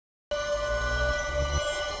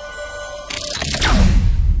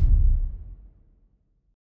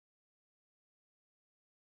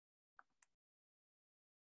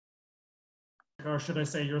or should I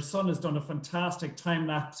say your son, has done a fantastic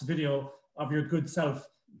time-lapse video of your good self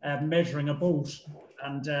measuring a boat.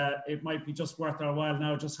 And it might be just worth our while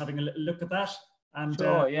now just having a little look at that. And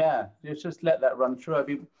sure, yeah, just let that run through. I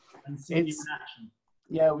mean, and see you in action.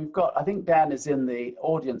 Yeah, we've got, I think Dan is in the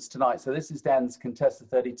audience tonight. So this is Dan's Contessa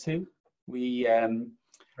 32. We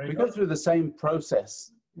go through the same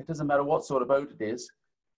process. It doesn't matter what sort of boat it is,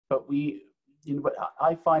 but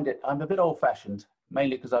I find it, I'm a bit old fashioned,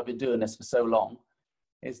 mainly because I've been doing this for so long,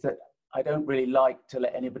 is that I don't really like to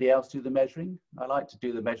let anybody else do the measuring. I like to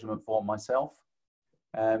do the measurement form myself.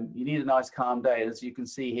 You need a nice calm day. As you can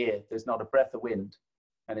see here, there's not a breath of wind,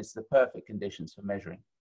 and it's the perfect conditions for measuring.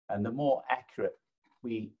 And the more accurate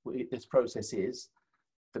this process is,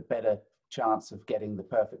 the better chance of getting the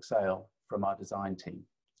perfect sail from our design team.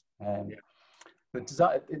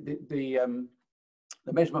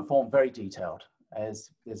 The measurement form, very detailed, as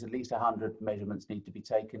there's at least 100 measurements need to be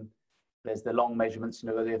taken. There's the long measurements,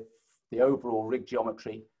 the overall rig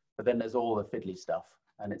geometry, but then there's all the fiddly stuff.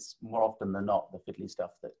 And it's more often than not the fiddly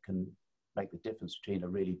stuff that can make the difference between a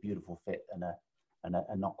really beautiful fit and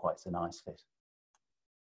a not quite so nice fit.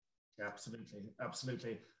 Absolutely,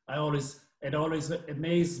 absolutely. It always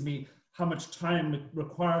amazes me how much time it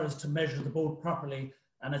requires to measure the boat properly.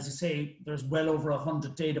 And as you say, there's well over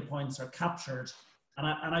 100 data points are captured. And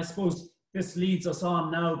I suppose this leads us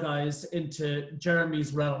on now, guys, into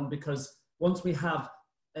Jeremy's realm, because once we have,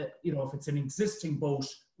 if it's an existing boat,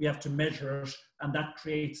 we have to measure it, and that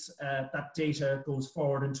creates, that data goes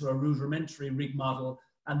forward into a rudimentary rig model.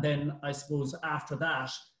 And then I suppose after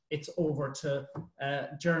that, it's over to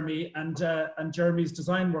Jeremy and Jeremy's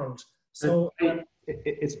design world. So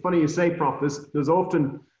it's funny you say, Prof. There's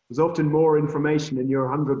often more information in your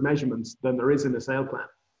 100 measurements than there is in a sail plan.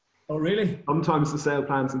 Oh, really? Sometimes the sail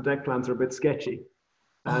plans and deck plans are a bit sketchy,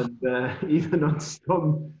 and even on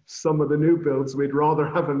some of the new builds, we'd rather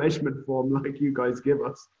have a measurement form like you guys give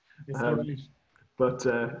us. But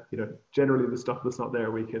generally the stuff that's not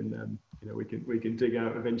there, we can dig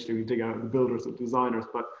out. Eventually, we dig out the builders and designers.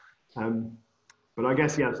 But I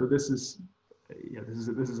guess so this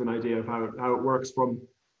is an idea of how it works from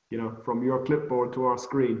your clipboard to our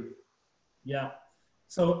screen. Yeah.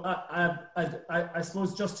 So I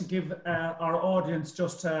suppose just to give our audience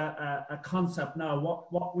just a concept now,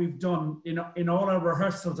 what we've done in all our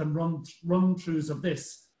rehearsals and run-throughs of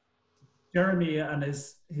this, Jeremy and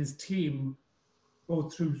his team go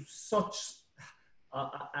through such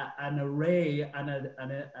an array and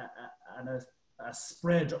a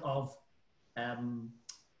spread of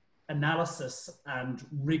analysis and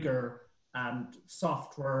rigor and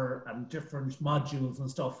software and different modules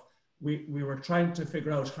and stuff. We were trying to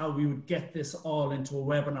figure out how we would get this all into a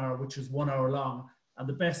webinar, which is 1 hour long. And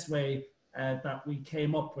the best way that we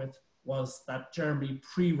came up with was that Jeremy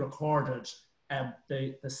pre-recorded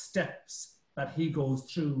the steps that he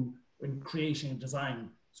goes through in creating a design.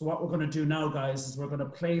 So what we're going to do now, guys, is we're going to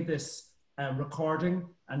play this recording,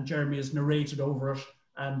 and Jeremy has narrated over it,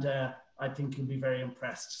 and I think you'll be very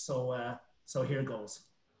impressed. So here goes.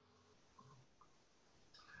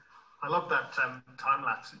 I love that time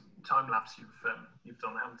lapse you've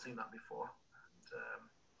done. I haven't seen that before.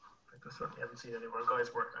 And, I certainly haven't seen any of our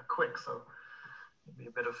guys work that quick, so it'll be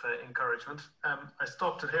a bit of encouragement. I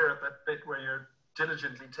stopped it here at that bit where you're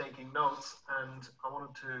diligently taking notes, and I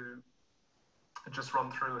wanted to just run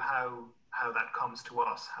through how that comes to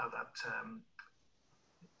us, how that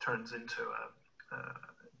turns into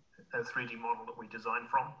a 3D model that we design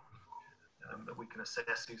from. That we can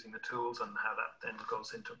assess using the tools, and how that then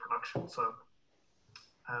goes into production. So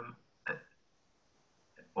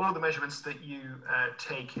all of the measurements that you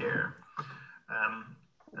take here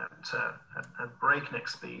at breakneck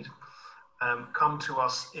speed come to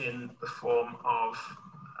us in the form of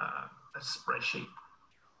a spreadsheet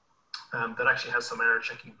that actually has some error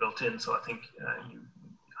checking built in. So I think I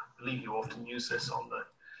believe you often use this on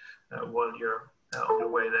the while you're on your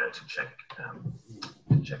way there to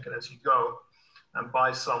check it as you go, and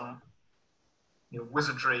by some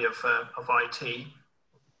wizardry of IT,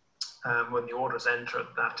 when the orders enter,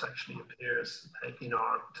 that actually appears in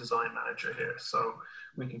our design manager here. So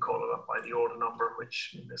we can call it up by the order number,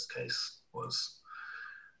 which in this case was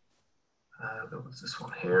there was this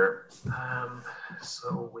one here.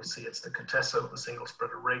 So we see it's the Contessa with the single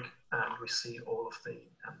spreader rig, and we see all of the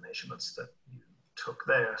measurements that you took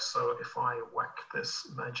there. So if I whack this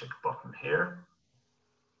magic button here,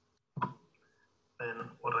 then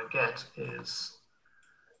what I get is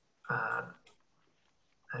a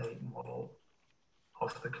model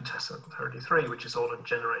the Contessa 33, which is all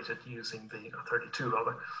generated using the 32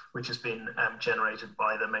 rather, which has been generated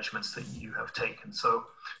by the measurements that you have taken. So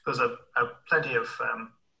there's a plenty of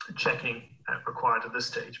checking required at this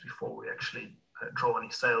stage before we actually draw any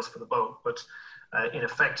sails for the boat. But in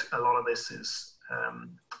effect, a lot of this is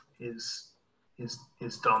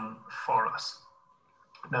done for us.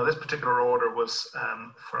 Now, this particular order was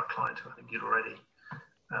for a client who I think you'd already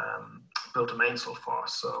built a mainsail for,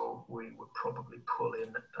 so we would probably pull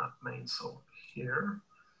in that mainsail here.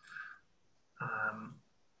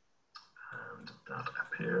 And that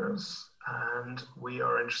appears. And we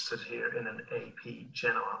are interested here in an AP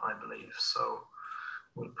Genoa, I believe. So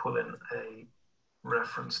we'll pull in a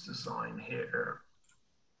reference design here,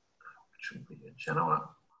 which will be a Genoa,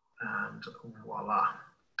 and voila.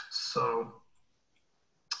 So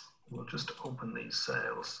we'll just open these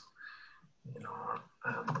sails in our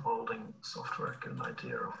molding software, get an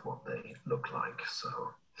idea of what they look like.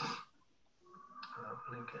 So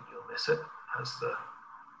link it, you'll miss it as the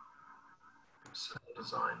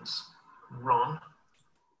designs run.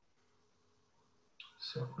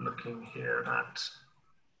 So looking here at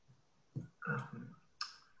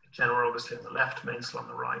Genoa obviously on the left, mainsail on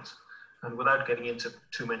the right, and without getting into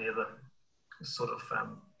too many of the sort of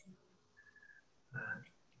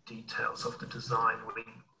details of the design, we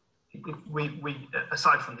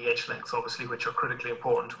aside from the edge lengths, obviously, which are critically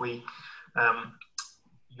important, you'll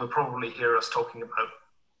probably hear us talking about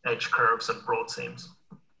edge curves and broad seams.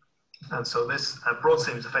 And so this broad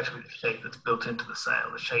seam is effectively the shape that's built into the sail,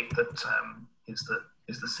 the shape that is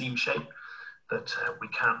the seam shape that we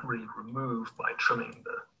can't really remove by trimming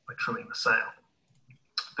the sail.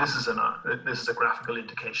 This is a graphical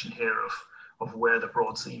indication here of where the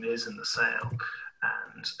broad seam is in the sail,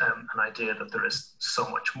 and an idea that there is so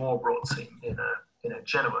much more broad seam in a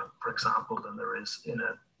Genoa, for example, than there is in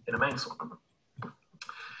a mainsail.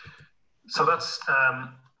 So that's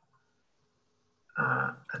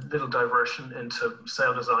a little diversion into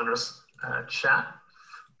sail designers chat.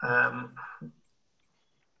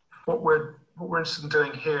 What we're interested in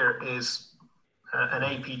doing here is an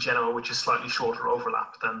AP Genoa, which is slightly shorter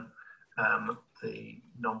overlap than the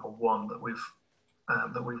number one that we've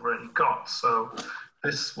already got. So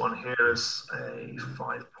this one here is a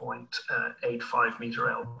 5.85 meter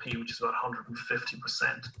LP, which is about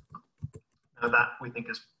 150%. Now that we think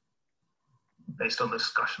is, based on the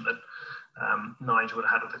discussion that Nigel would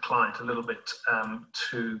have had with the client, a little bit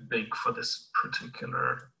too big for this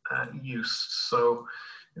particular use. So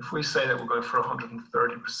if we say that we're going for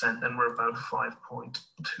 130%, then we're about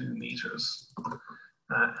 5.2 meters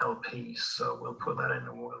LP. So we'll put that in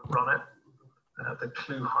and we'll run it. The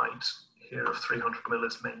clue height here of 300 mil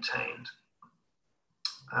is maintained.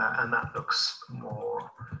 And that looks more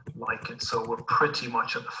like it. So we're pretty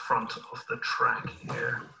much at the front of the track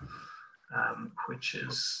here, which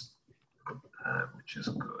is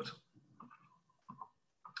good.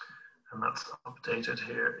 And that's updated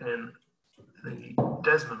here in the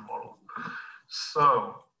Desmond model.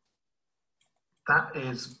 So that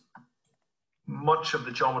is much of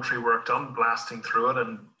the geometry work done, blasting through it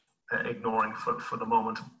and ignoring for the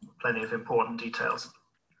moment plenty of important details.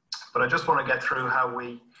 But I just want to get through how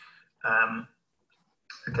we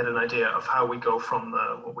get an idea of how we go from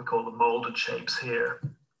what we call the molded shapes here.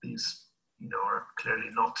 These, are clearly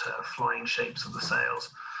not flying shapes of the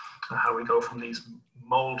sails. How we go from these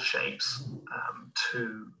mold shapes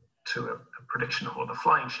to a prediction of what the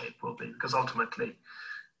flying shape will be, because ultimately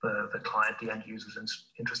the client, the end user, is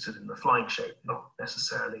interested in the flying shape, not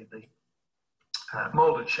necessarily the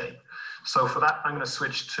molded shape. So for that, I'm going to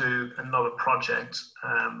switch to another project,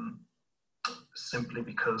 simply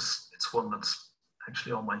because it's one that's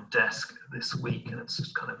actually on my desk this week and it's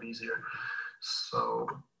just kind of easier. So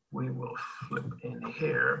we will flip in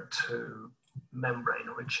here to membrane,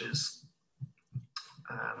 which is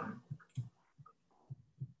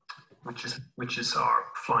our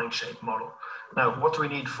flying shape model. Now, what do we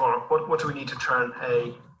need what do we need to turn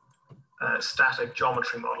a static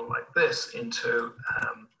geometry model like this into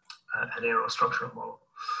an aerostructural model?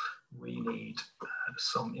 We need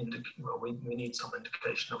we need some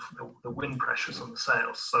indication of the wind pressures on the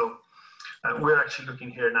sails. So we're actually looking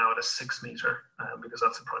here now at a 6 meter, because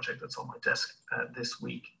that's a project that's on my desk this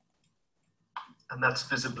week. And that's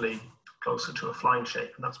visibly closer to a flying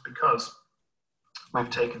shape. And that's because we've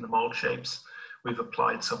taken the mold shapes, we've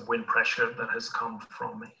applied some wind pressure that has come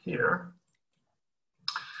from here.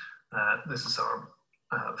 This is our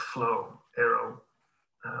flow aero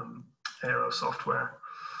software.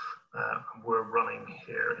 We're running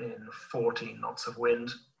here in 14 knots of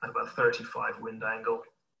wind, about 35 wind angle,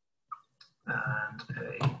 and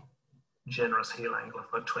a generous heel angle of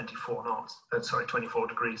about 24 knots, 24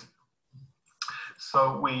 degrees.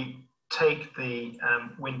 So we take the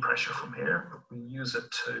wind pressure from here, we use it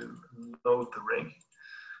to load the rig,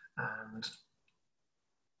 and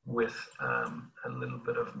with a little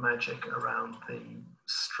bit of magic around the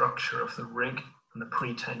structure of the rig and the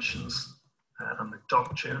pretensions and the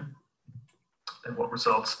dock tune, and what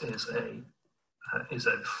results is a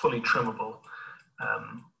fully trimmable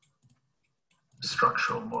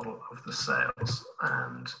structural model of the sails.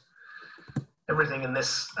 And everything in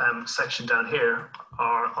this section down here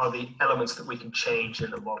are the elements that we can change in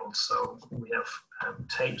the model. So we have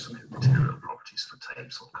tapes and material properties for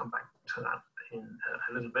tapes. I'll come back to that in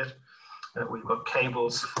a little bit. We've got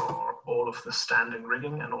cables for all of the standing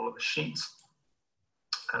rigging and all of the sheets.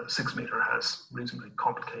 6 meter has reasonably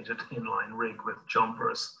complicated inline rig with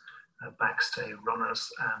jumpers, backstay runners,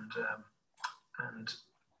 and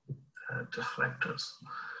deflectors.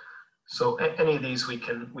 So any of these we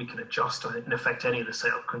can adjust, and in effect any of the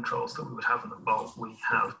sail controls that we would have in the boat we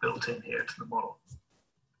have built in here to the model.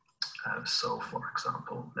 So for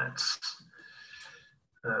example,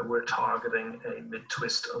 we're targeting a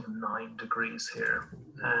mid-twist of 9 degrees here.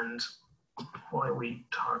 And why are we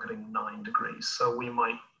targeting 9 degrees? So we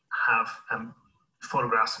might have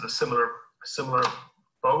photographs of a similar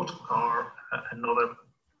boat or another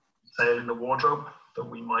sail in the wardrobe that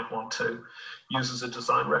we might want to use as a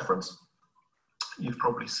design reference. You've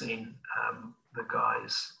probably seen the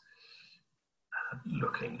guys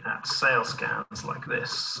looking at sail scans like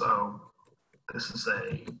this. So this is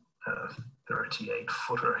a 38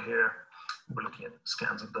 footer here. We're looking at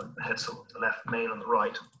scans of the headsail on the left, main on the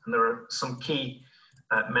right. And there are some key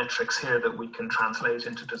metrics here that we can translate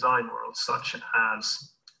into design world, such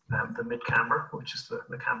as the mid-camber, which is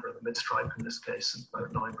the camber of the mid-stripe, in this case, is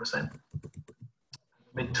about 9%.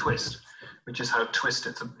 Mid-twist, which is how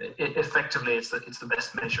twisted. Effectively, it's the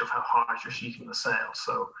best measure of how hard you're sheeting the sail.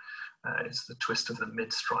 So it's the twist of the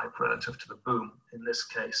mid-stripe relative to the boom. In this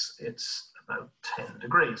case, it's about 10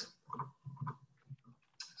 degrees.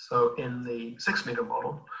 So in the 6 meter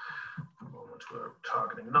model, for the moment we're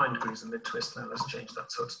targeting 9 degrees in mid-twist. Now let's change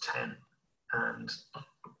that so it's 10, and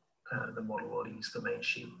the model will ease the main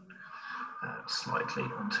sheet slightly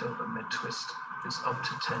until the mid-twist is up to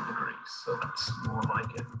 10 degrees. So that's more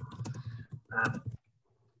like it.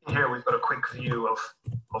 Here we've got a quick view of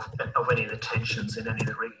any of the tensions in any of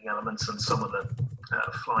the rigging elements and some of the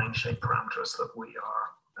flying shape parameters that we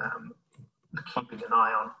are keeping an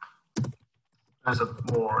eye on. There's a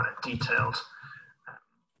more detailed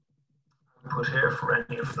input here for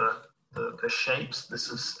any of the shapes. This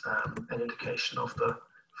is an indication of the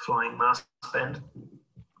flying mast bend,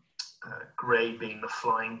 grey being the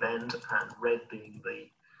flying bend and red being the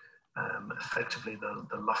effectively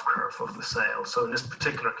the luff curve of the sail. So in this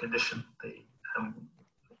particular condition, the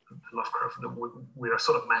luff curve, we are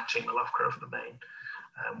sort of matching the luff curve of the main.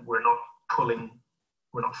 We're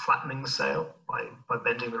not flattening the sail by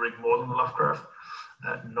bending the rig more than the luff curve,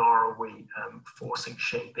 nor are we forcing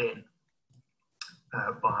shape in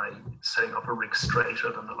by setting up a rig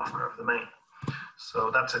straighter than the luff curve of the main.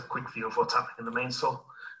 So that's a quick view of what's happening in the mainsail.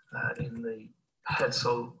 In the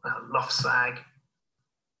headsail luff sag,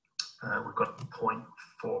 we've got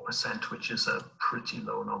 0.4%, which is a pretty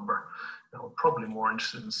low number. Now, we're probably more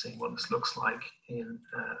interested in seeing what this looks like in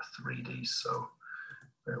 3D, so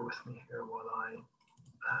bear with me here while I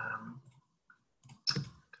turn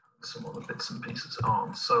some other bits and pieces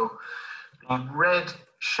on. So the red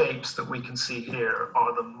shapes that we can see here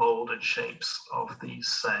are the molded shapes of these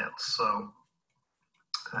sails. So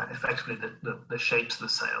effectively the shapes of the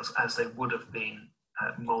sails as they would have been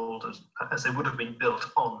molded, as they would have been built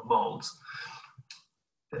on the molds.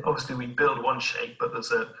 Obviously we build one shape, but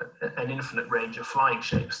there's an infinite range of flying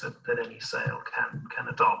shapes that any sail can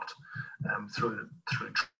adopt through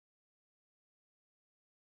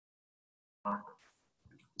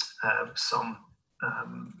some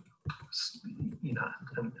you know,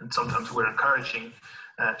 and sometimes we're encouraging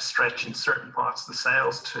stretch in certain parts of the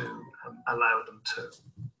sails to allow them to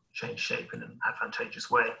change shape in an advantageous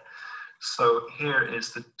way. So here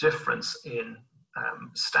is the difference in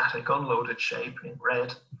static unloaded shape in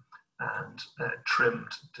red and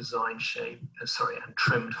trimmed design shape, and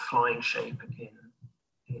trimmed flying shape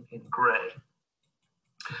in grey.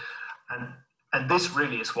 And this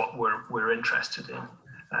really is what we're interested in.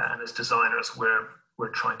 And as designers, we're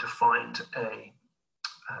trying to find a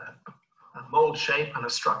mold shape and a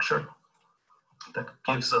structure that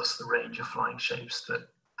gives us the range of flying shapes that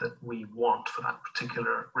we want for that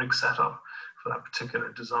particular rig setup, for that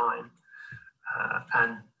particular design,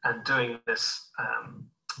 and doing this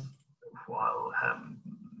while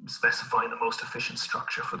specifying the most efficient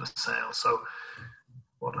structure for the sail. So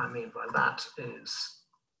what I mean by that is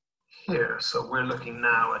here. So we're looking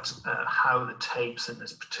now at how the tapes in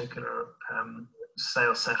this particular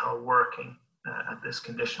sail set are working at this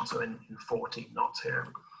condition, so in 14 knots here.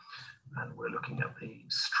 And we're looking at the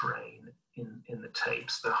strain in the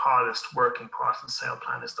tapes. The hardest working part of the sail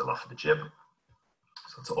plan is the luff of the jib.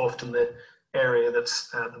 So it's often the area that's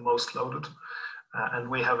the most loaded. And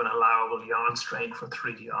we have an allowable yarn strain for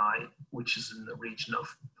 3DI, which is in the region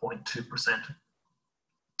of 0.2%.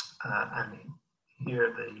 And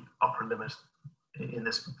here the upper limit in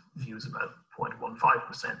this view is about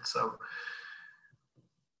 0.15%. So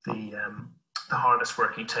the hardest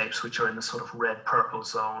working tapes, which are in the sort of red-purple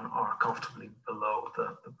zone, are comfortably below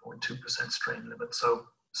the 0.2% strain limit. So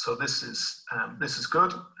this is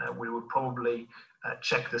good. We would probably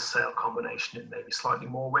check this sail combination in maybe slightly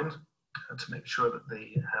more wind to make sure that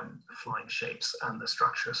the flying shapes and the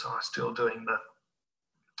structures are still doing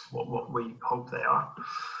what we hope they are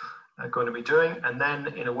going to be doing. And then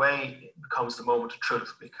in a way it becomes the moment of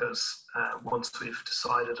truth, because once we've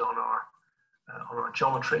decided on our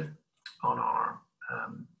geometry, on our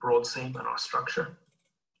broad seam and our structure,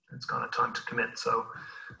 it's kind of time to commit. So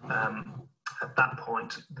at that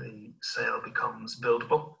point the sail becomes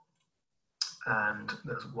buildable, and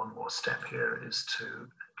there's one more step here, is to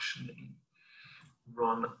actually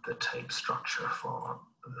run the tape structure for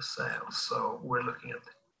the sail. So we're looking at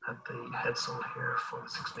the headsail here for the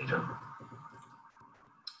 6 meter.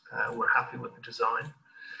 We're happy with the design,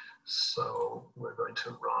 so we're going to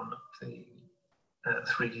run the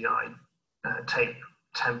 3DI tape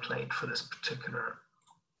template for this particular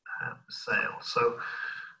sail. So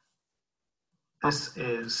this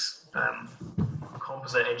is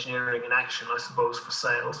composite engineering in action, I suppose, for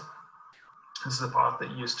sails. This is a part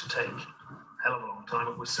that used to take a hell of a long time.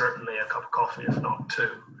 It was certainly a cup of coffee, if not two.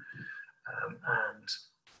 And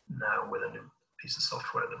now with a new piece of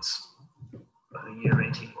software that's about a year,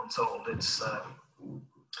 18 months old, it's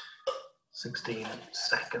 16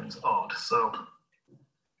 seconds odd. So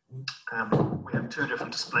we have two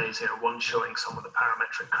different displays here, one showing some of the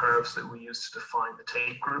parametric curves that we use to define the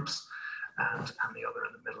tape groups, and the other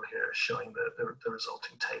in the middle here showing the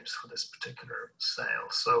resulting tapes for this particular sail.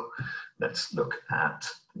 So let's look at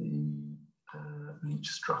the leech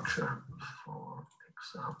structure, for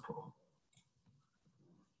example.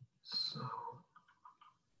 So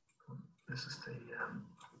this is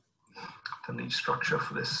the leech structure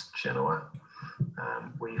for this Genoa.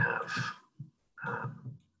 We have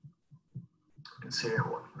you can see here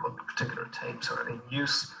what particular tapes are in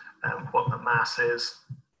use, what the mass is,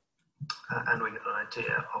 and we get an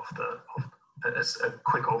idea of a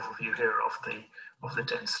quick overview here of the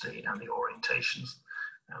density and the orientations.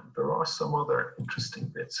 There are some other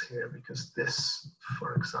interesting bits here, because this,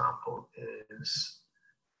 for example, is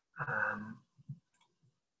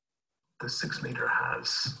the 6 meter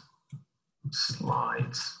has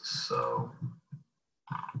slides. So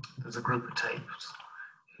there's a group of tapes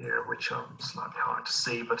here which are slightly hard to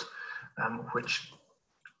see, but which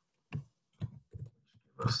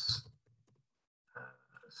give us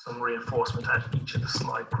some reinforcement at each of the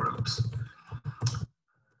slide groups.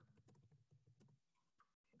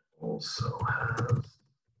 Also has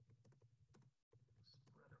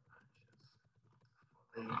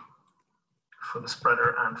for the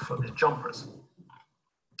spreader and for the jumpers.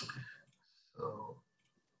 So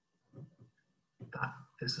that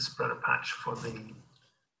is the spreader patch for the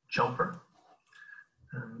jumper,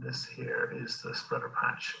 and this here is the spreader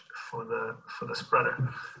patch for the spreader.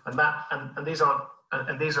 And these are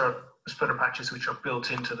spreader patches which are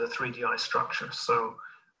built into the 3DI structure. So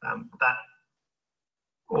that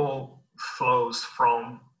all flows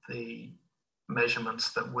from the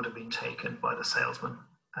measurements that would have been taken by the salesman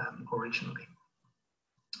originally.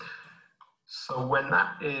 So when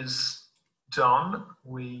that is done,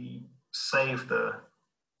 we save the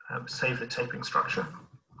taping structure,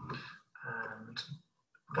 and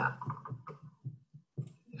that,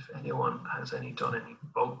 if anyone has done any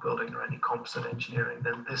boat building or any composite engineering,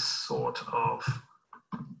 then this sort of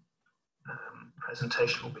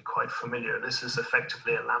presentation will be quite familiar. This is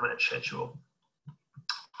effectively a laminate schedule,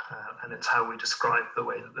 and it's how we describe the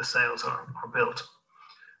way that the sails are built.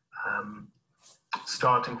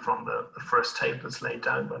 Starting from the first tape that's laid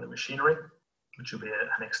down by the machinery, which will be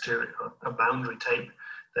an exterior, a boundary tape,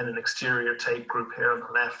 then an exterior tape group here on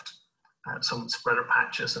the left, some spreader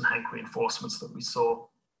patches and hank reinforcements that we saw,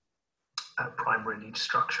 primary lead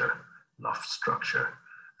structure, luff structure,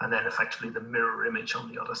 and then effectively the mirror image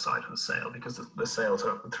on the other side of the sail, because the sails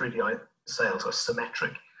are, the 3DI sails are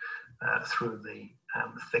symmetric through the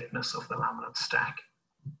thickness of the laminate stack.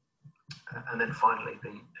 and then finally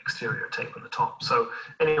the exterior tape on the top. So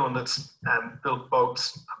anyone that's built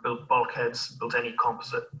boats, built bulkheads, built any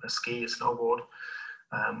composite, a ski, a snowboard,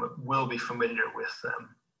 will be familiar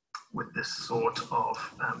with this sort of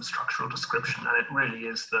structural description. And it really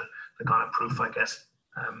is the kind of proof, I guess,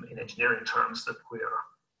 in engineering terms, that we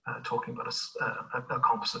are talking about a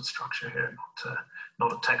composite structure here,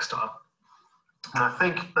 not a textile. And I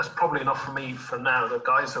think that's probably enough for me for now. The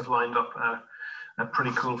guys have lined up a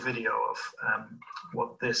pretty cool video of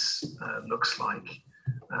what this looks like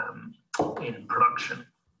in production.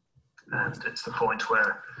 And it's the point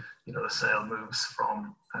where, you know, the sail moves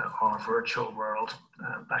from our virtual world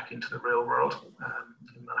back into the real world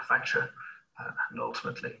in manufacture, and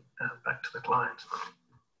ultimately back to the client.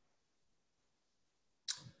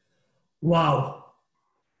 Wow,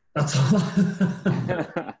 that's all.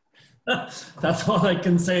 That's all I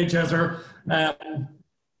can say, Jezzer.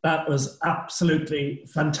 That was absolutely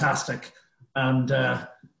fantastic, and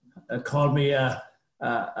called me a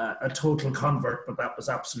total convert, but that was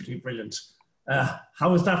absolutely brilliant.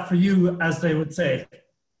 How was that for you, as they would say?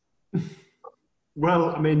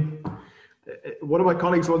 Well, I mean, one of my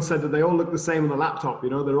colleagues once said that they all look the same on the laptop.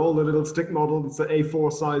 You know, they're all the little stick model. It's an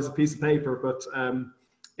A4 size piece of paper, but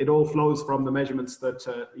it all flows from the measurements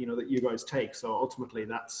that you know, that you guys take. So ultimately,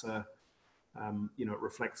 that's you know, it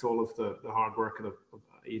reflects all of the hard work of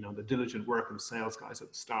you know, the diligent work of the sales guys at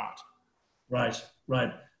the start. Right,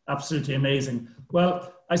 right, absolutely amazing.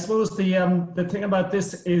 Well, I suppose the thing about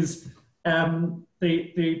this is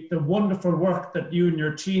the wonderful work that you and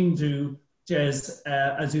your team do, Jez,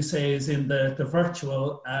 as you say, is in the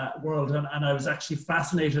virtual world, and I was actually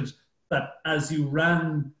fascinated that as you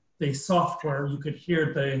ran the software, you could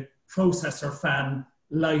hear the processor fan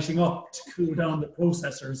lighting up to cool down the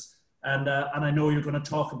processors. And I know you're going to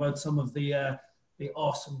talk about some of the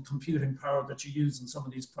awesome computing power that you use in some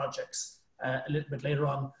of these projects a little bit later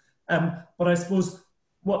on. But I suppose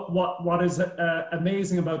what is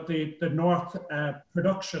amazing about the North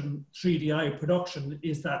production, 3DI production,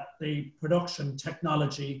 is that the production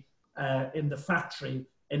technology in the factory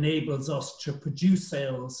enables us to produce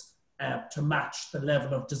sails to match the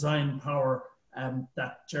level of design power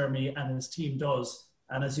that Jeremy and his team does.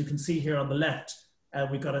 And as you can see here on the left,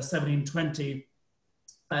 we've got a 1720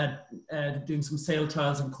 doing some sail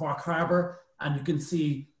trials in Cork Harbour, and you can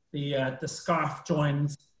see the scarf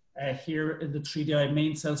joins here in the 3DI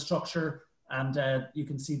mainsail structure, and you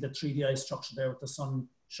can see the 3DI structure there with the sun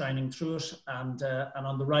shining through it. And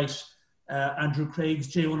on the right, Andrew Craig's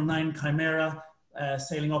J109 Chimera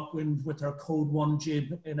sailing upwind with her Code 1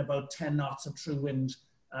 jib in about 10 knots of true wind,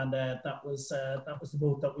 and that was the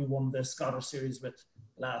boat that we won the Scottish Series with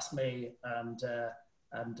last May, and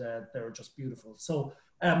they were just beautiful. So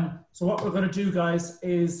so what we're going to do, guys,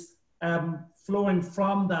 is flowing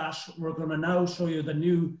from that, we're going to now show you the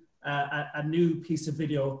new a new piece of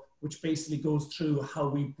video which basically goes through how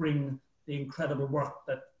we bring the incredible work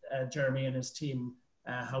that Jeremy and his team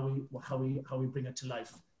how we bring it to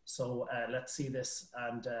life. So let's see this,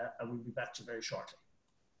 and we'll be back to you very shortly.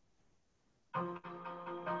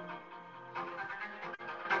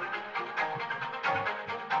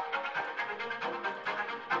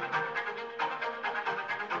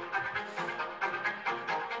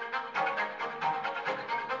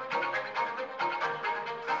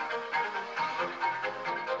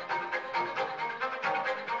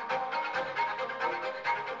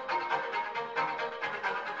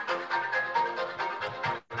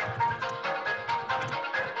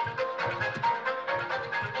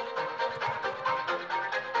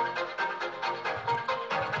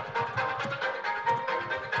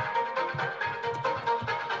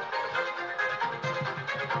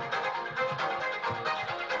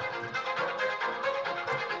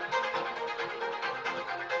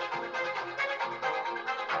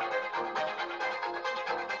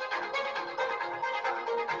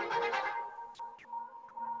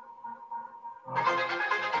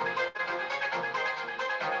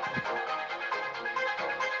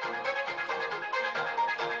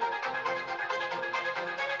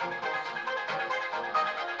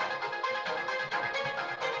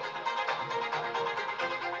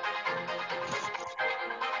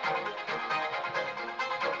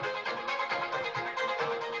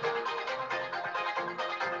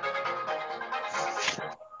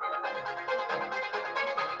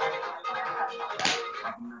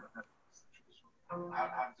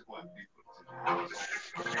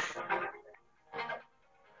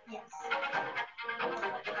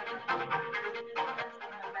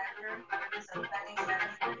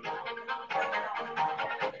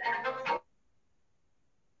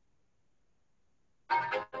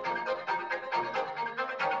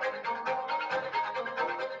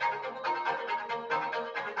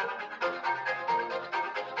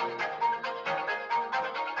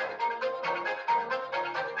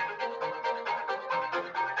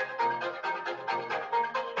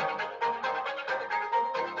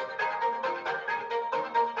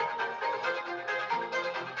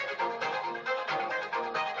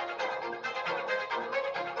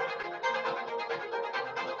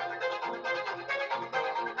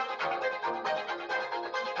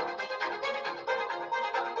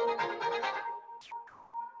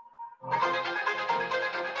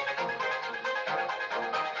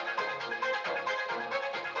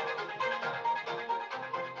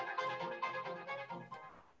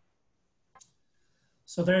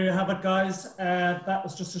 So there you have it, guys. That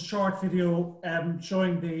was just a short video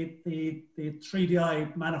showing the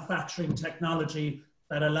 3DI manufacturing technology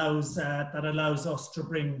that allows us to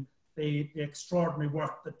bring the extraordinary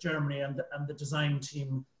work that Germany and the design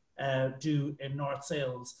team do in North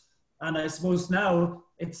Sales. And I suppose now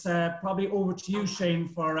it's probably over to you, Shane,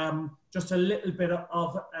 for just a little bit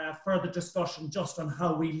of further discussion just on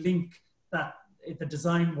how we link the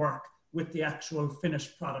design work with the actual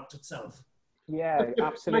finished product itself. Yeah,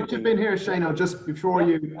 absolutely. I'd jump in here, Shane, just before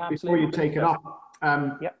you take it up.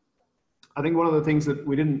 I think one of the things that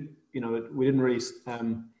we didn't really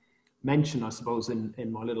mention, I suppose, in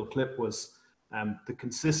my little clip was the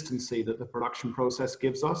consistency that the production process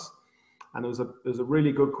gives us. And there's a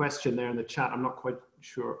really good question there in the chat. I'm not quite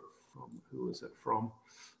sure who is it from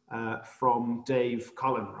Dave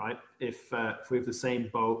Collin, right? If we have the same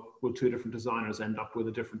boat, will two different designers end up with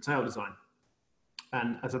a different sail design?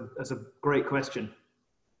 And as a great question.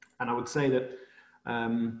 And I would say that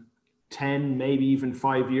 10, maybe even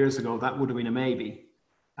 5 years ago, that would have been a maybe.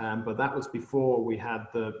 But that was before we had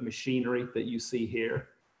the machinery that you see here,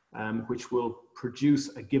 which will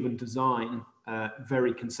produce a given design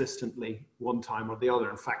very consistently one time or the other.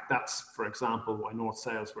 In fact, that's, for example, why North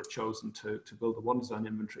Sales were chosen to build the one design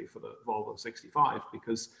inventory for the Volvo 65,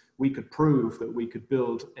 because we could prove that we could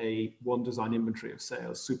build a one design inventory of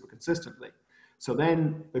sales super consistently. So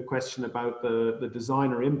then the question about the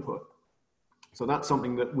designer input. So that's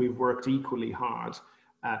something that we've worked equally hard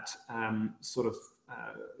at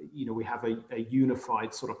we have a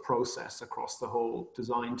unified sort of process across the whole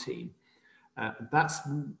design team. That's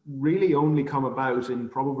really only come about in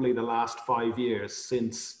probably the last 5 years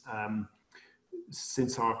since our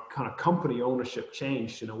kind of company ownership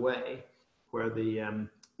changed in a way where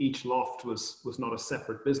each loft was not a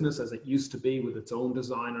separate business as it used to be with its own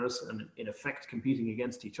designers and in effect competing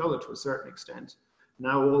against each other to a certain extent.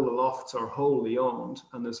 Now all the lofts are wholly owned,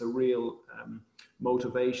 and there's a real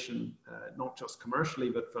motivation, not just commercially,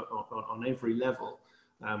 but on every level,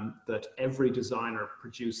 that every designer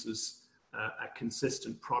produces a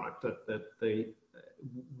consistent product, that they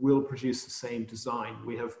will produce the same design.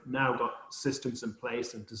 We have now got systems in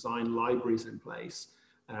place and design libraries in place,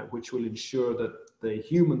 which will ensure that the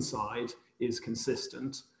human side is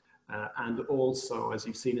consistent, and also, as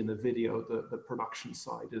you've seen in the video, the production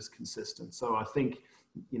side is consistent. So I think,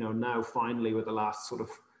 now finally with the last sort of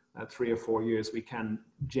 3 or 4 years, we can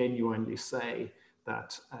genuinely say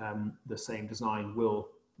that the same design will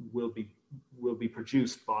be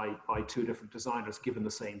produced by two different designers given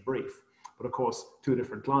the same brief. But of course, two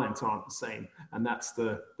different clients aren't the same, and that's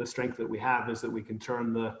the strength that we have, is that we can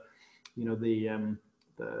turn the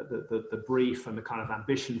brief and the kind of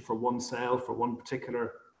ambition for one sale for one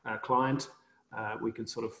particular client. We can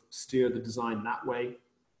sort of steer the design that way,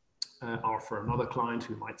 or for another client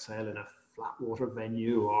who might sail in a flat water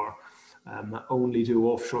venue or only do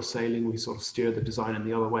offshore sailing, we sort of steer the design in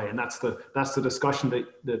the other way. And that's the discussion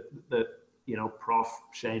that Prof,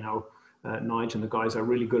 Shane, Nigel and the guys are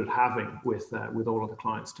really good at having with all of the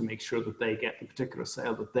clients to make sure that they get the particular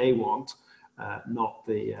sale that they want, not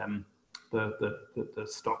the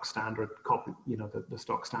stock standard copy, the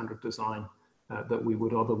stock standard design that we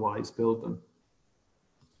would otherwise build them.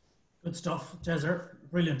 Good stuff, Jezzer.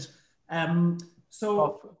 Brilliant.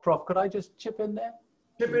 Prof, could I just chip in there?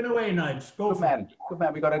 Chip in away, Nigel. Go for it. Good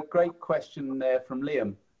man. We got a great question there from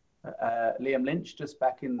Liam. Liam Lynch, just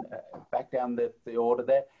back down the order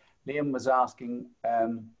there. Liam was asking,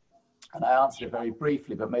 and I answered it very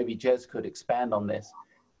briefly, but maybe Jez could expand on this.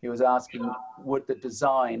 He was asking,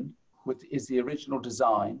 is the original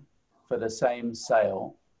design for the same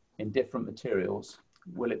sail in different materials?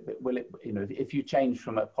 Will it, if you change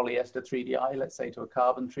from a polyester 3DI, let's say, to a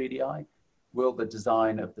carbon 3DI, will the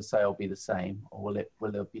design of the sail be the same, or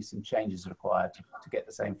will there be some changes required to get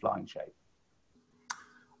the same flying shape?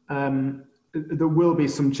 There will be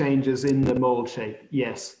some changes in the mold shape,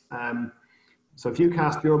 yes. So if you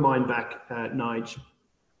cast your mind back, Nigel,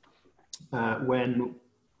 when,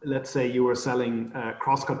 let's say, you were selling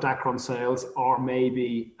cross-cut Dacron sails or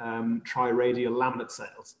maybe tri-radial laminate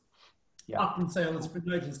sails. Yeah. Cotton sails for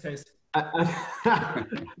Nigel's case. At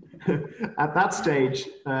that stage,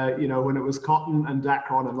 when it was cotton and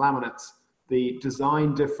Dacron and laminates, the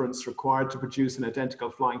design difference required to produce an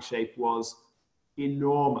identical flying shape was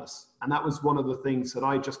enormous. And that was one of the things that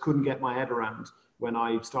I just couldn't get my head around when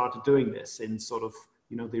I started doing this in sort of,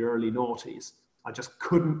 the early noughties. I just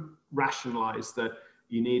couldn't rationalize that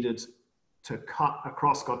you needed to cut a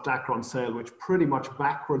cross-cut Dacron sail, which pretty much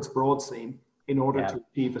backwards broad seam in order to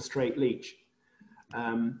achieve a straight leach.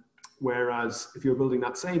 Whereas if you're building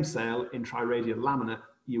that same sail in tri-radial laminate,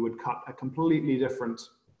 you would cut a completely different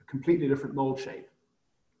mold shape.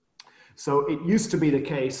 So it used to be the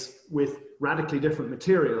case with radically different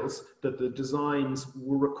materials that the designs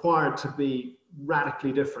were required to be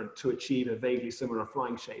radically different to achieve a vaguely similar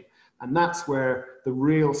flying shape. And that's where the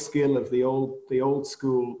real skill of the old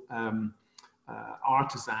school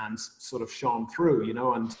artisans sort of shone through, you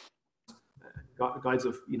know, and guys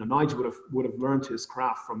of, you know, Nigel would have learned his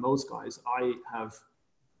craft from those guys.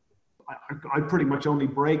 I pretty much only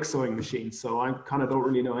break sewing machines, so I kind of don't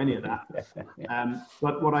really know any of that.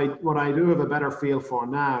 But what I do have a better feel for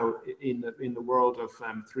now in the world of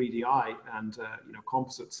 3DI and you know,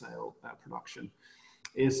 composite sail production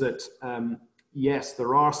is that yes,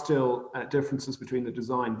 there are still differences between the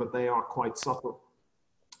design, but they are quite subtle.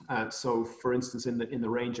 So, for instance, in the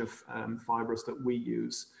range of fibers that we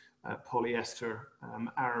use, polyester,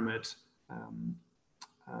 aramid,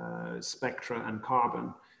 spectra, and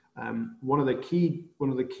carbon. One of the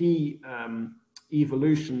key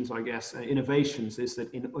evolutions, I guess, innovations, is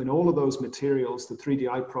that in all of those materials, the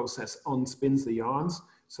 3DI process unspins the yarns,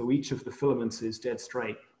 so each of the filaments is dead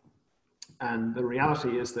straight. And the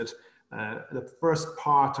reality is that the first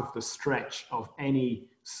part of the stretch of any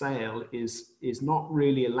sail is not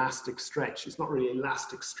really elastic stretch. It's not really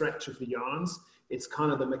elastic stretch of the yarns. It's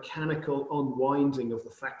kind of the mechanical unwinding of the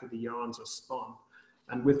fact that the yarns are spun.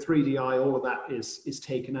 And with 3DI, all of that is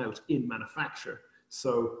taken out in manufacture.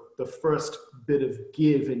 So the first bit of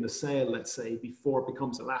give in the sail, let's say, before it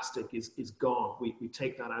becomes elastic is gone. We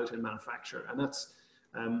take that out in manufacture. And that's,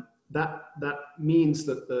 that means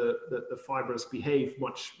that the fibers behave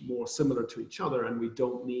much more similar to each other, and we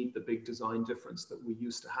don't need the big design difference that we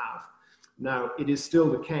used to have. Now, it is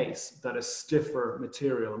still the case that a stiffer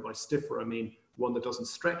material, and by stiffer I mean one that doesn't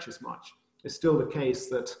stretch as much, it's still the case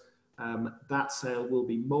that that sail will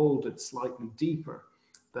be molded slightly deeper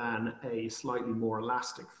than a slightly more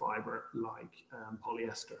elastic fiber like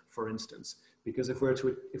polyester, for instance. Because if we're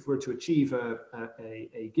to achieve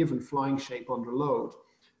a given flying shape under load,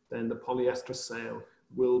 then the polyester sail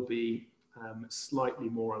will be slightly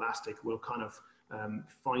more elastic, will kind of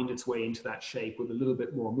find its way into that shape with a little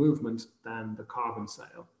bit more movement than the carbon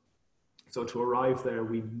sail. So to arrive there,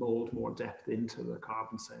 we mold more depth into the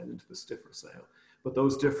carbon sail, into the stiffer sail. But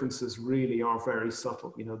those differences really are very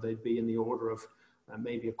subtle. You know, they'd be in the order of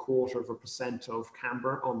maybe 1/4% of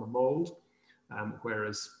camber on the mold,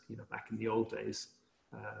 whereas, you know, back in the old days,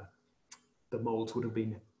 the molds would have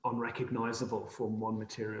been unrecognizable from one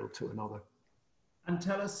material to another. And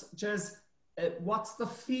tell us, Jez, what's the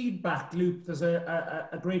feedback loop? There's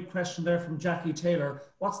a great question there from Jackie Taylor.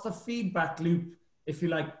 What's the feedback loop, if you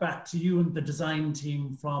like, back to you and the design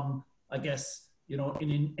team from, I guess, you know,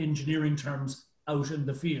 in engineering terms, out in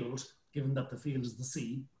the field, given that the field is the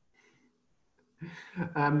sea?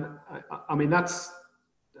 I mean, that's,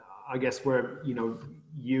 I guess, where, you know,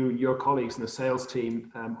 your colleagues in the sales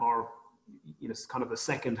team are, you know, kind of the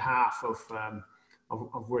second half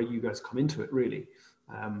of where you guys come into it, really.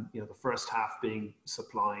 You know, the first half being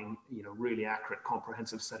supplying, you know, really accurate,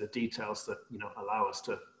 comprehensive set of details that, you know, allow us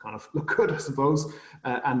to kind of look good, I suppose.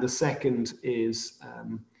 And the second is,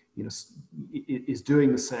 you know, is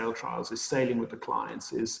doing the sale trials, is sailing with the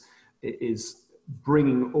clients, is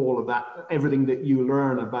bringing all of that, everything that you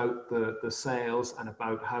learn about the sales and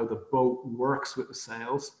about how the boat works with the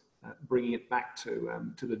sales, bringing it back to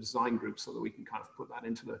the design group so that we can kind of put that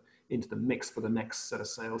into the mix for the next set of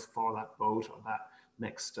sales for that boat, or that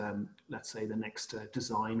next, let's say the next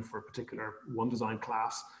design for a particular one design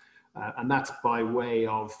class. And that's by way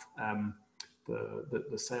of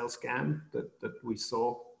the sales scan that we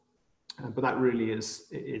saw. But that really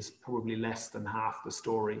is probably less than half the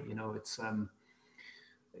story. You know, it's,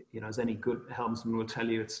 you know, as any good helmsman will tell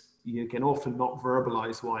you, you can often not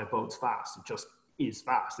verbalize why a boat's fast. It just is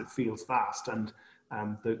fast. It feels fast. And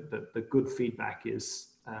the good feedback is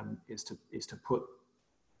to put,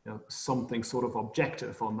 you know, something sort of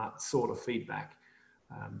objective on that sort of feedback,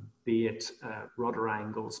 be it rudder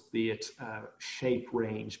angles, be it shape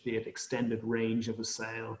range, be it extended range of a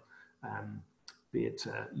sail, be it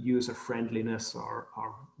user friendliness, or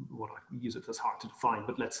what I use it as hard to define,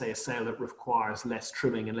 but let's say a sail that requires less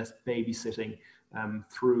trimming and less babysitting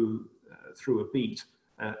through a beat,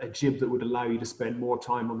 a jib that would allow you to spend more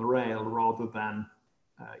time on the rail rather than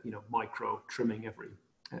you know, micro trimming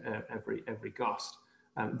every gust.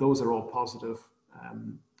 Those are all positive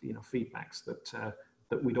you know, feedbacks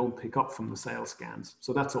that we don't pick up from the sales scans.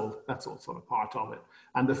 So that's all sort of part of it.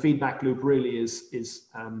 And the feedback loop really is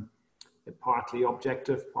partly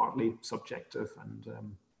objective, partly subjective, and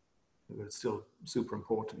it's still super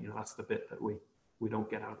important. You know, that's the bit that we don't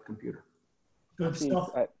get out of the computer. Good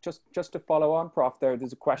stuff. Just to follow on, Prof,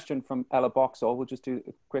 there's a question from Ella Boxall. We'll just do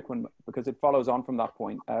a quick one because it follows on from that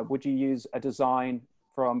point. Would you use a design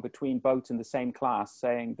from between boats in the same class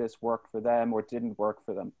saying this worked for them or didn't work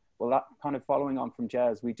for them? Well, that kind of following on from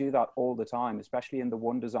Jez, we do that all the time, especially in the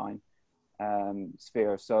one design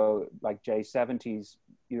sphere. So like J70s,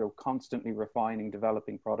 you know, constantly refining,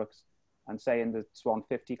 developing products. And say in the Swan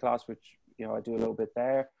 50 class, which, you know, I do a little bit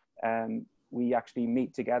there, we actually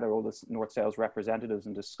meet together, all the North Sales representatives,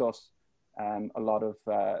 and discuss a lot of,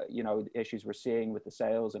 you know, the issues we're seeing with the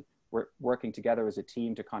sales, and we're working together as a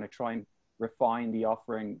team to kind of try and refine the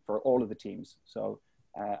offering for all of the teams. So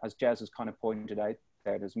as Jez has kind of pointed out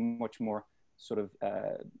there, there's much more sort of,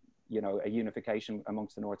 you know, a unification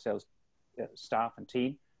amongst the North Sales staff and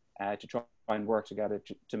team to try and work together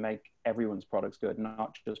to make everyone's products good,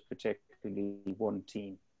 not just particularly one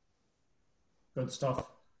team. Good stuff.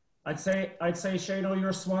 I'd say, Shano,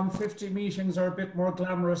 your Swan 50 meetings are a bit more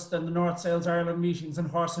glamorous than the North Sales Ireland meetings in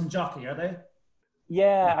Horse and Jockey, are they?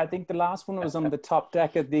 Yeah, I think the last one was on the top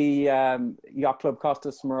deck of the Yacht Club Costa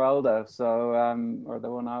Smeralda, so or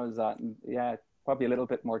the one I was at, and yeah, probably a little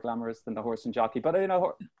bit more glamorous than the Horse and Jockey. But you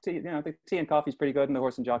know, the tea and coffee is pretty good in the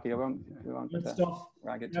Horse and Jockey. We won't good stuff.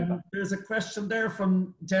 Rag it too bad. There's a question there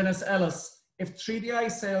from Dennis Ellis. If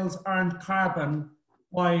 3DI sales aren't carbon,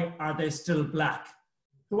 why are they still black?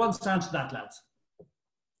 Who wants to answer that, lads?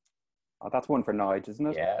 Oh, that's one for Nigel, isn't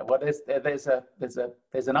it? Yeah, well,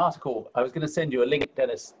 there's an article. I was going to send you a link,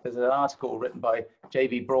 Dennis. There's an article written by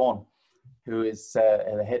JB Braun, who is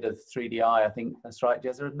the head of 3DI. I think that's right,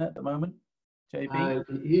 Jezza, isn't it, at the moment?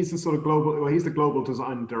 JB. He's the sort of global. Well, he's the global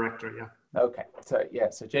design director. Yeah. Okay. So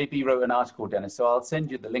yeah. So JB wrote an article, Dennis. So I'll send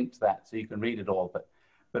you the link to that so you can read it all.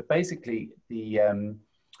 But basically the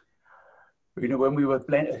you know, when we were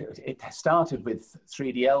it started with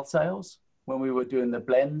 3DL sales. When we were doing the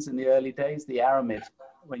blends in the early days, the aramid,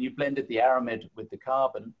 when you blended the aramid with the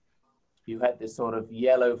carbon, you had this sort of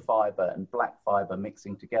yellow fiber and black fiber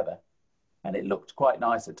mixing together. And it looked quite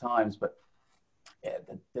nice at times, but yeah,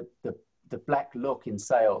 the black look in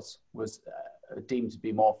sales was deemed to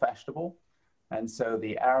be more fashionable. And so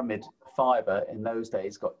the aramid fiber in those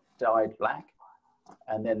days got dyed black.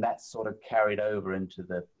 And then that sort of carried over into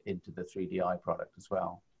the 3DI product as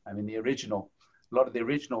well. I mean, a lot of the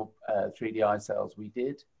original 3DI sales we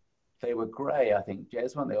did, they were grey, I think,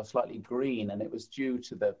 Jez, weren't they? Or slightly green, and it was due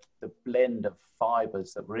to the blend of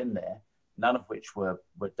fibres that were in there, none of which were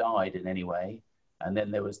dyed in any way. And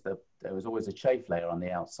then there was always a chafe layer on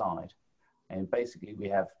the outside. And basically we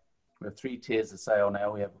have 3 tiers of sale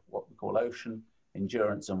now. We have what we call Ocean,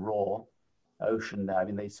 Endurance, and Raw. Ocean, I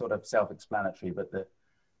mean, they sort of self-explanatory, but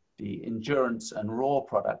the Endurance and Raw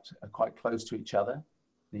product are quite close to each other.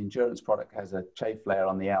 The Endurance product has a chafe layer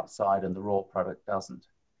on the outside and the Raw product doesn't.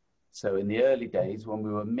 So in the early days, when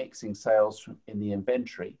we were mixing sales in the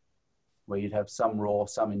inventory, where you'd have some Raw,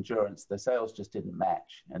 some Endurance, the sales just didn't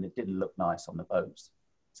match and it didn't look nice on the boats.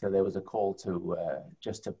 So there was a call to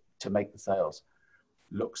just to make the sales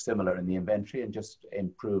look similar in the inventory and just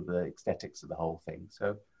improve the aesthetics of the whole thing.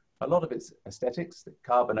 So a lot of it's aesthetics. The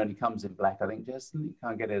carbon only comes in black, I think, Justin. You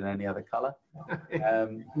can't get it in any other color.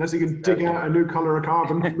 Unless you can dig out a new color of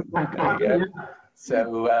carbon.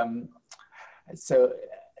 So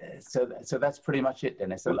that's pretty much it,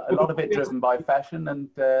 Dennis. A lot of it driven by fashion, and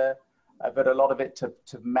but a lot of it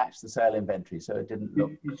to match the sale inventory, so it didn't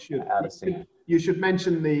look out of sync. You should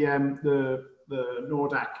mention the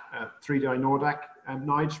Nordac, 3DI Nordac,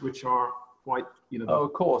 Nigel, which are quite, you know. Oh,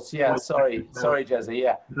 of course, yeah. Sorry, Jezzy.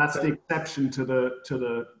 Yeah, that's the exception to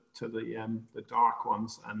the dark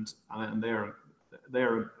ones, and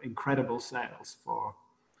they're incredible sales for.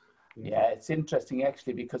 Yeah, it's interesting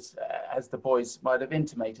actually, because as the boys might have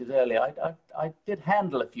intimated earlier, I did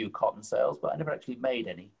handle a few cotton sales, but I never actually made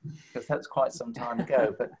any because that's quite some time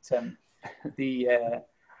ago. But you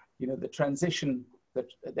know, the transition.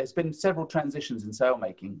 There's been several transitions in sail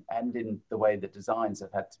making and in the way that designs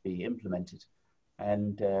have had to be implemented.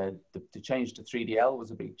 And the change to 3DL was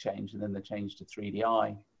a big change, and then the change to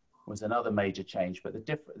 3DI was another major change. But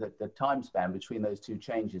the time span between those two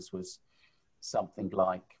changes was something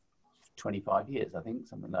like 25 years, I think,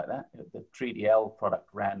 something like that. The 3DL product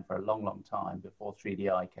ran for a long, long time before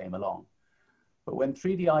 3DI came along. But when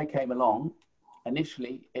 3DI came along,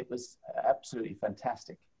 initially it was absolutely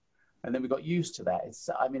fantastic. And then we got used to that.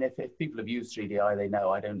 I mean, if people have used 3DI, they know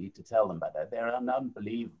I don't need to tell them about that. They're an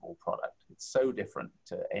unbelievable product. It's so different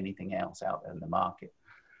to anything else out there in the market.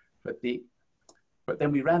 But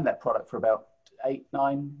then we ran that product for about 8,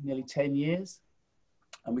 9, nearly 10 years,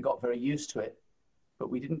 and we got very used to it. But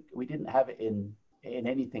we didn't have it in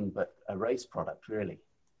anything but a race product, really.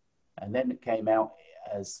 And then it came out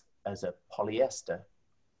as a polyester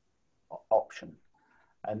option.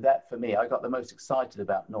 And that, for me, I got the most excited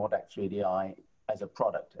about Nordac 3DI as a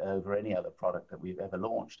product over any other product that we've ever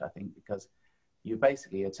launched, I think, because you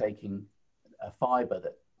basically are taking a fiber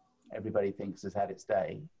that everybody thinks has had its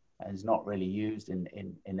day and is not really used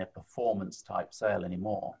in a performance type sail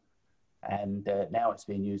anymore. And now it's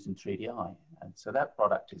being used in 3DI. And so that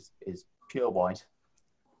product is pure white,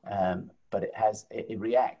 but it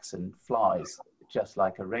reacts and flies just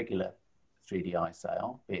like a regular 3DI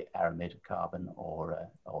sail, be it aramid, carbon, or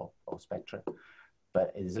Spectra.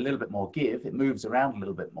 But it is a little bit more give. It moves around a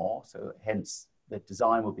little bit more, so hence the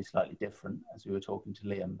design will be slightly different, as we were talking to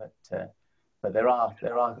Liam. But there are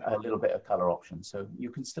a little bit of color options, so you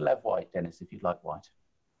can still have white, Dennis, if you'd like white.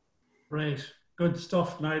 Great, good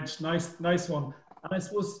stuff, Nigel. Nice one. And I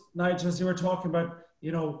suppose, Nigel, as you were talking about,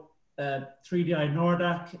 3DI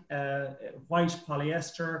Nordac, white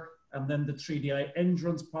polyester, and then the 3DI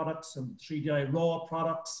Endurance products and 3DI Raw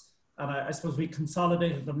products. And I suppose we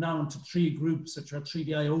consolidated them now into 3 groups, which are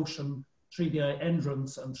 3DI Ocean, 3DI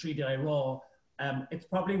Endurance, and 3DI Raw. It's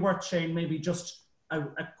probably worth, Shane, maybe just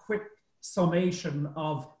a quick summation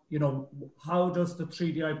of, how does the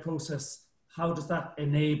 3DI process, how does that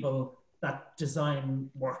enable that design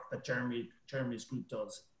work that Jeremy's group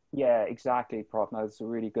does? Yeah, exactly, Prof. No, it's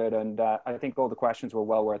really good. And I think all the questions were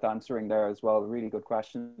well worth answering there as well. Really good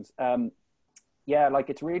questions. Yeah, like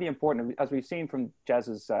it's really important, as we've seen from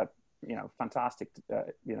Jez's, fantastic,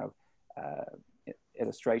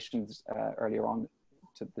 illustrations earlier on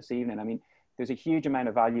this evening. I mean, there's a huge amount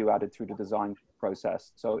of value added through the design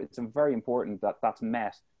process. So it's very important that that's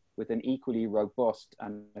met with an equally robust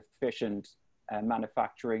and efficient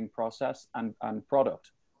manufacturing process and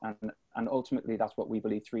product. And ultimately, that's what we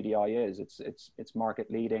believe 3DI is. It's market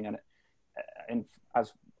leading, and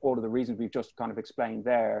as all of the reasons we've just kind of explained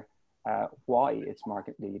there, why it's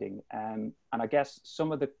market leading. And I guess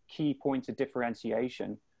some of the key points of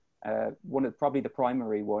differentiation, probably the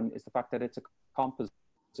primary one, is the fact that it's a composite,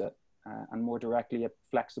 and more directly a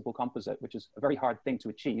flexible composite, which is a very hard thing to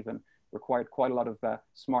achieve and required quite a lot of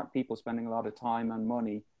smart people spending a lot of time and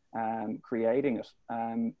money creating it.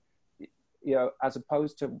 As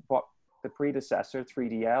opposed to what the predecessor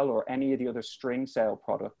 3DL or any of the other string sail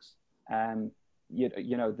products,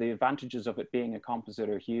 the advantages of it being a composite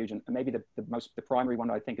are huge. And maybe the primary one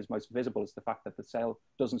I think is most visible is the fact that the sail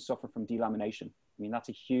doesn't suffer from delamination. I mean, that's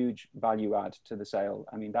a huge value add to the sail.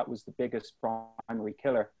 I mean, that was the biggest primary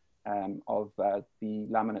killer of the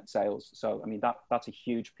laminate sails. So, I mean, that's a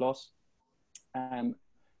huge plus.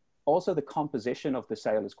 Also, the composition of the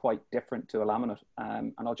sail is quite different to a laminate.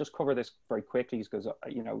 And I'll just cover this very quickly because,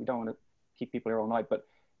 we don't want to keep people here all night. But,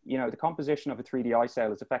 the composition of a 3DI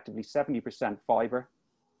sail is effectively 70% fiber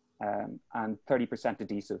and 30%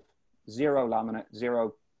 adhesive. 0 laminate,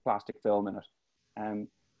 0 plastic film in it.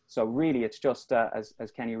 So really, it's just, as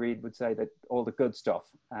Kenny Reid would say, that all the good stuff,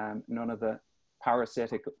 none of the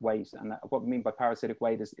parasitic weight. And what we mean by parasitic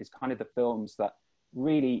weight is kind of the films that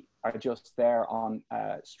really are just there on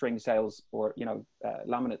string sails or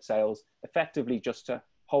laminate sails, effectively just to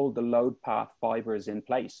hold the load path fibers in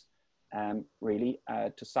place, really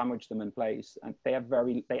to sandwich them in place. And they add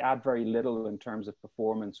very little in terms of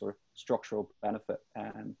performance or structural benefit.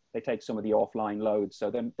 They take some of the offline loads, so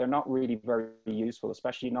they're not really very useful,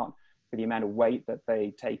 especially not for the amount of weight that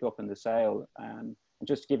they take up in the sail. And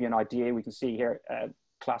just to give you an idea, we can see here,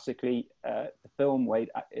 classically, the film weight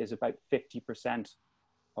is about 50%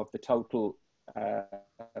 of the total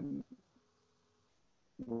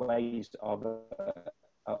weight of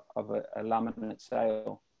a laminate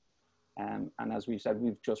sail. And as we said,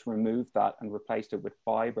 we've just removed that and replaced it with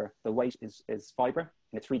fiber. The weight is fiber.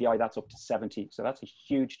 In a 3DI, that's up to 70. So that's a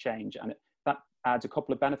huge change. And that adds a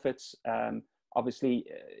couple of benefits. Obviously,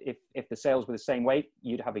 if the sails were the same weight,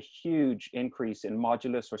 you'd have a huge increase in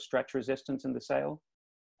modulus or stretch resistance in the sail.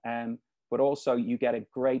 But also you get a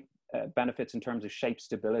great benefits in terms of shape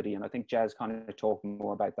stability. And I think Jez kind of talked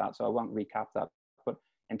more about that, so I won't recap that. But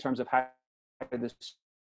in terms of how this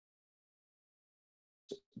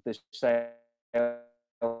sail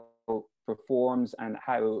performs and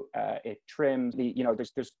how it trims,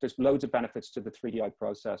 there's loads of benefits to the 3DI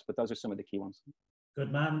process, but those are some of the key ones.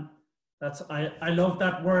 Good man. I love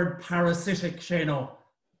that word parasitic, Shano,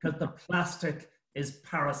 because the plastic is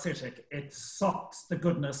parasitic. It sucks the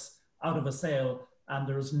goodness out of a sail, and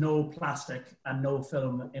there's no plastic and no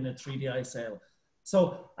film in a 3DI sail.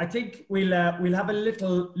 So I think we'll have a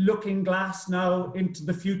little looking glass now into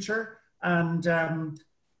the future, and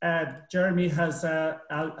Jeremy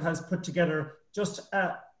has put together just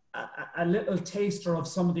a little taster of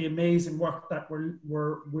some of the amazing work that when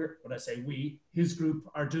I say we, his group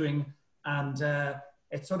are doing, and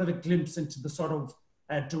it's sort of a glimpse into the sort of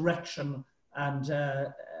direction and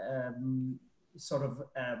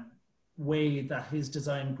way that his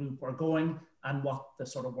design group are going and what the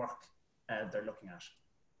sort of work they're looking at.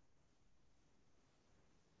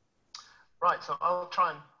 Right, so I'll try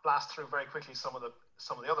and blast through very quickly some of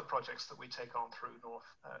the other projects that we take on through North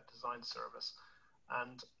Design Service.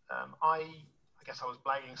 And I guess I was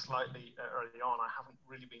blagging slightly early on. I haven't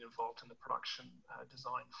really been involved in the production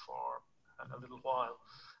design for a little while.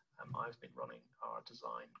 I've been running our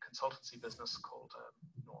design consultancy business called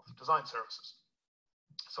North Design Services.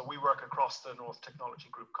 So we work across the North Technology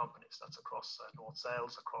Group companies. That's across North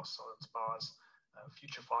Sales, across Soils Bars,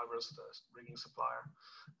 Future Fibres, the rigging supplier,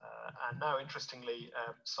 and now interestingly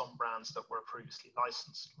some brands that were previously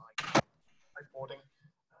licensed, like kiteboarding,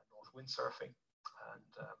 North Windsurfing,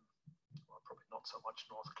 and well, probably not so much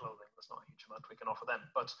North Clothing. There's not a huge amount we can offer them,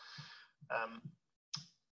 but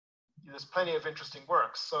there's plenty of interesting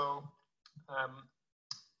work. So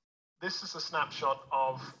this is a snapshot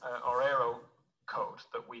of our aero code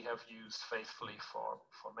that we have used faithfully for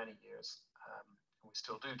many years, and we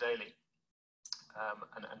still do daily.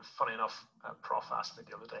 And funny enough, Prof asked me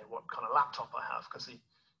the other day what kind of laptop I have, because he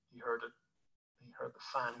heard the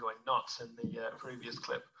fan going nuts in the previous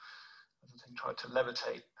clip. The thing tried to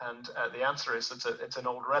levitate, and the answer is it's an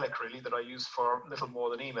old relic really that I use for little more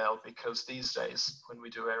than email, because these days when we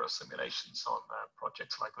do aero simulations on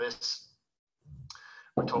projects like this,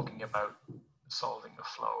 we're talking about solving the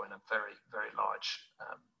flow in a very, very large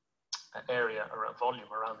area or a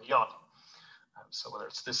volume around the yacht. So whether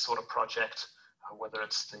it's this sort of project, whether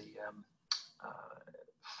it's the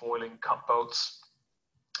foiling cut boats,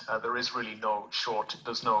 there is really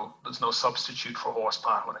there's no substitute for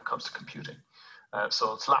horsepower when it comes to computing.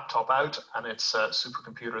 So it's laptop out and it's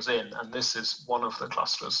supercomputers in, and this is one of the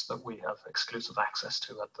clusters that we have exclusive access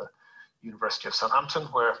to at the University of Southampton,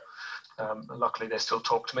 where luckily they still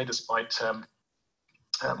talk to me despite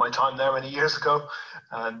my time there many years ago,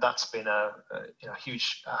 and that's been a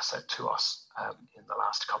huge asset to us in the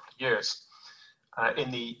last couple of years.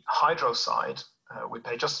 In the hydro side, we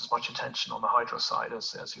pay just as much attention on the hydro side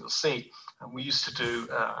as you'll see, and we used to do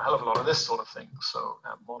a hell of a lot of this sort of thing, so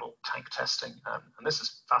model tank testing, and this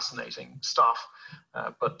is fascinating stuff,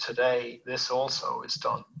 but today this also is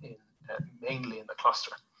done mainly in the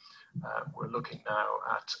cluster. We're looking now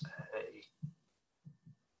at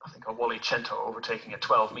I think a Wally Cento overtaking a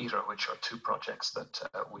 12 meter, which are two projects that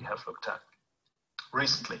we have looked at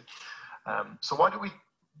recently. So why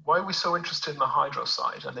are we so interested in the hydro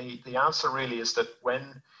side? And the answer really is that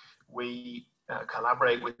when we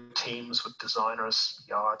collaborate with teams, with designers,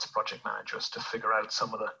 yards, project managers to figure out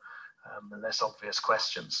some of the less obvious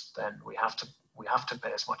questions, then we have to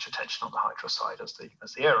pay as much attention on the hydro side as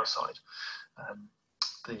the aero side.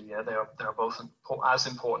 They are both as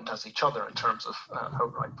important as each other in terms of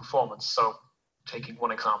outright performance. So taking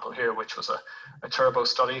one example here, which was a turbo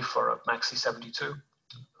study for a Maxi 72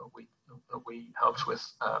 that we helped with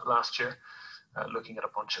last year, looking at a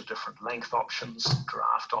bunch of different length options,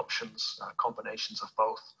 draft options, combinations of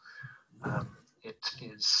both. It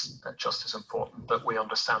is just as important that we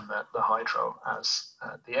understand the hydro as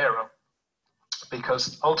the aero,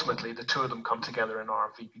 because ultimately the two of them come together in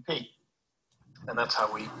our VPP. And that's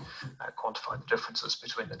how we quantify the differences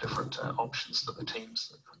between the different options that the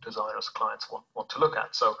teams, designers, clients want to look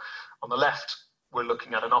at. So on the left, we're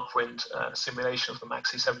looking at an upwind simulation of the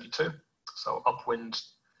Maxi 72. So upwind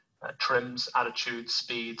trims, attitudes,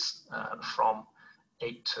 speeds from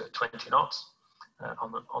 8 to 20 knots.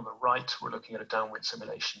 On the right, we're looking at a downwind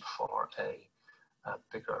simulation for a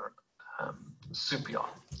bigger super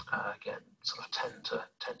yacht. Again, sort of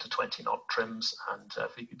 10 to 20 knot trims and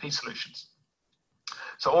VPP solutions.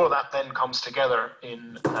 So all of that then comes together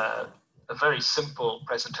in a very simple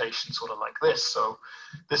presentation, sort of like this. So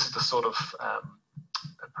this is the sort of a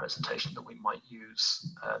presentation that we might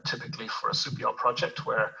use typically for a super yacht project,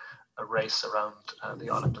 where a race around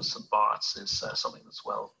the island of St. Bart's is something that's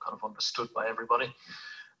well kind of understood by everybody.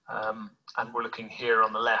 And we're looking here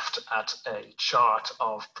on the left at a chart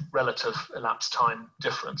of relative elapsed time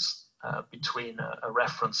difference between a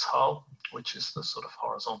reference hull, which is the sort of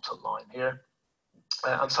horizontal line here,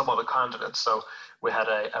 and some other candidates. So we had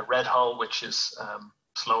a red hull, which is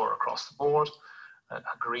slower across the board, a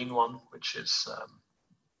green one, which is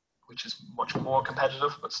much more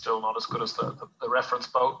competitive, but still not as good as the reference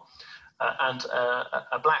boat, and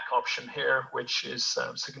a black option here, which is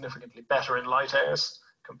significantly better in light airs,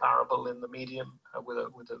 comparable in the medium,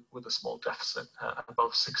 with a small deficit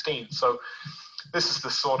above 16. So this is the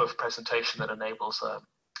sort of presentation that enables a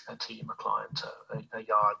team, a client, a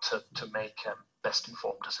yard to make best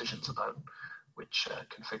informed decisions about which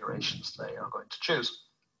configurations they are going to choose.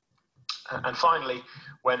 And finally,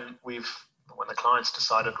 when the client's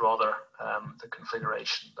decided rather the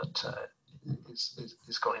configuration that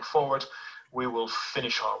is going forward, we will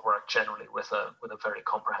finish our work generally with a very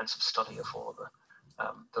comprehensive study of all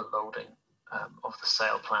the loading of the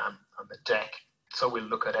sail plan and the deck. So we'll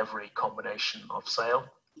look at every combination of sail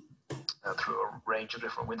through a range of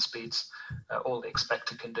different wind speeds, all the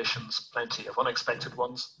expected conditions, plenty of unexpected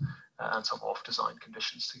ones, and some off-design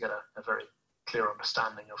conditions to get a very clear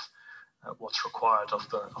understanding of what's required of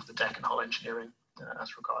the deck and hull engineering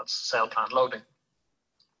as regards sail plan loading.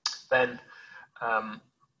 Then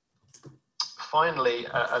finally,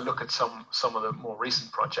 a look at some of the more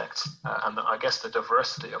recent projects, and I guess the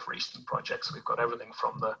diversity of recent projects. We've got everything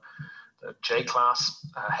from the J-class,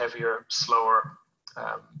 heavier, slower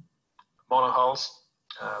monohulls,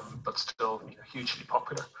 but still hugely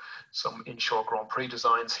popular. Some inshore Grand Prix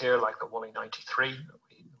designs here, like the Woolley 93 that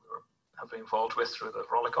we have been involved with through the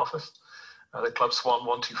Frolic office. The Club Swan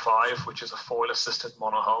 125, which is a foil-assisted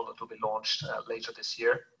monohull that will be launched later this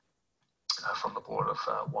year from the board of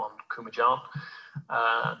Juan Kumajan.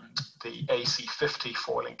 And the AC50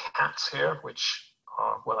 foiling cats here, which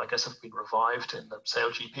are, well, I guess have been revived in the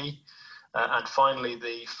Sail GP. And finally,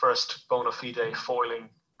 the first bona fide foiling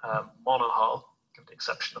monohull, with the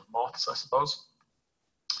exception of moths, I suppose,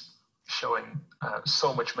 showing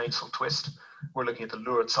so much mainsail twist. We're looking at the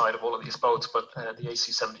leeward side of all of these boats, but the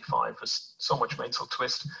AC75 has so much mainsail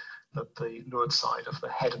twist that the leeward side of the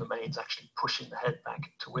head of the main is actually pushing the head back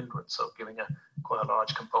to windward, so giving quite a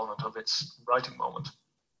large component of its righting moment.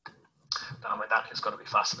 I mean, that is going to be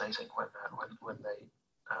fascinating when they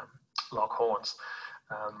lock horns.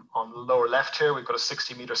 On the lower left here, we've got a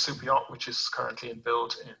 60-meter super yacht, which is currently in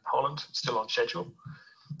build in Holland, still on schedule.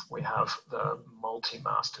 We have the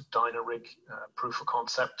multi-masted dyno rig proof of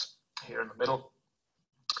concept here in the middle.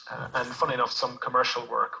 And funny enough, some commercial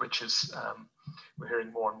work, which is, we're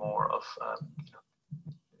hearing more and more of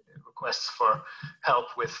requests for help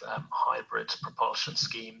with hybrid propulsion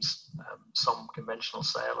schemes, some conventional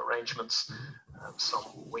sail arrangements, some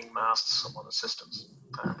wing masts, some other systems.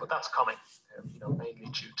 But that's coming, mainly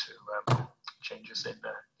due to changes in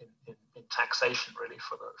taxation, really,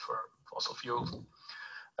 for fossil fuels.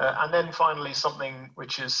 And then finally, something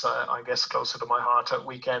which is, I guess, closer to my heart at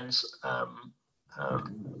weekends,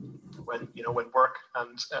 when work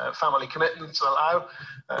and family commitments allow,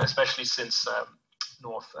 especially since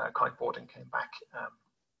North kiteboarding came back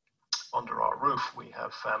under our roof. We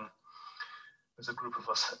have there's a group of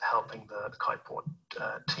us helping the kiteboard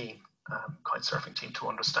team, kite surfing team, to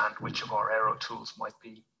understand which of our aero tools might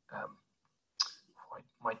be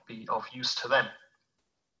of use to them.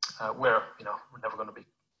 We're never going to be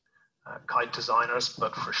kite designers,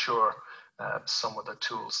 but for sure some of the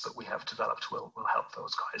tools that we have developed will help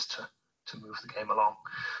those guys to move the game along.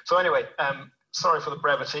 So anyway, sorry for the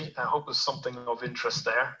brevity. I hope there's something of interest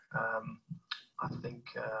there. I think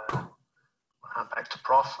I'll hand back to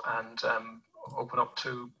Prof and open up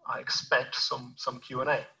to, I expect, some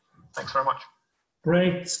Q&A. Thanks very much.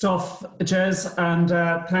 Great stuff, Jez, and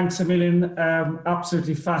thanks a million.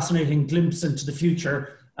 Absolutely fascinating glimpse into the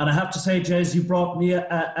future. And I have to say, Jez, you brought me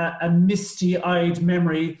a misty-eyed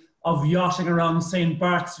memory of yachting around St.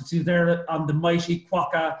 Bart's with you there on the mighty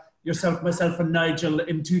Quokka, yourself, myself, and Nigel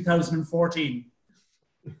in 2014.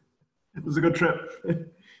 It was a good trip.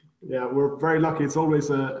 Yeah, we're very lucky. It's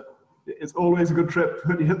always a good trip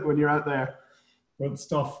when you're out there. Good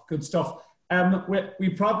stuff. Good stuff. We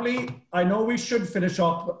probably, I know we should finish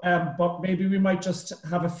up, but maybe we might just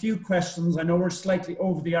have a few questions. I know we're slightly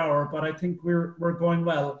over the hour, but I think we're going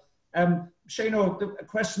well. Shano, a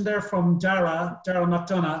question there from Dara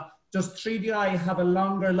McDonough. Does 3DI have a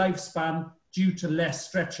longer lifespan due to less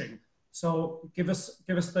stretching? So give us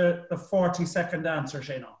the 40-second answer,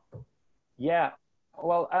 Shano. Yeah,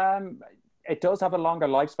 well, it does have a longer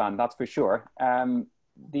lifespan, that's for sure.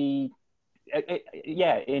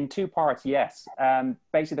 Yeah, in two parts, yes.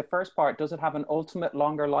 Basically, the first part, does it have an ultimate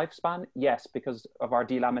longer lifespan? Yes, because of our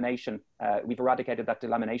delamination. We've eradicated that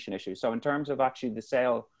delamination issue. So in terms of actually the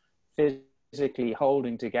sail physically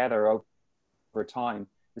holding together over time,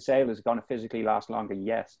 the sail is going to physically last longer,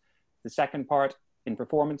 yes. The second part, in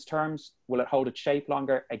performance terms, will it hold its shape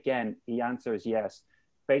longer? Again, the answer is yes.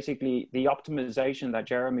 Basically, the optimization that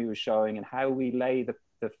Jeremy was showing and how we lay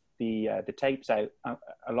the tapes out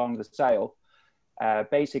along the sail,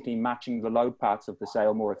 basically matching the load paths of the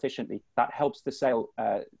sail more efficiently. That helps the sail,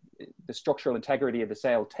 the structural integrity of the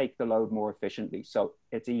sail, take the load more efficiently. So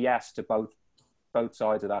it's a yes to both both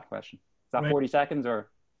sides of that question. Is that 40 seconds or?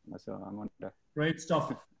 So I wonder. Great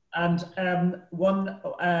stuff. And I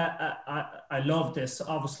love this,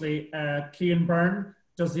 obviously, Cian Byrne,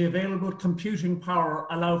 does the available computing power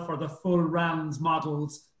allow for the full RANS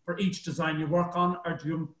models for each design you work on, or do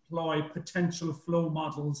you employ potential flow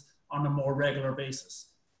models on a more regular basis?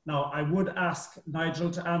 Now, I would ask Nigel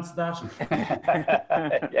to answer that.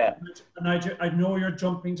 Yeah. Nigel, I know you're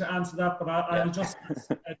jumping to answer that, but I'll just ask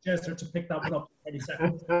Jezzer to pick that one up in 30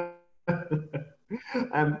 seconds.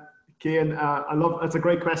 Cian, that's a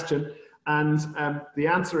great question, and the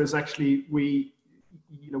answer is actually we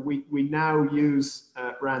now use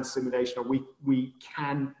RAN simulation, or we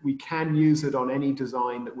can use it on any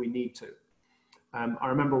design that we need to. I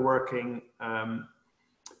remember working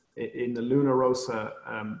in the Luna Rosa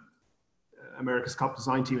America's Cup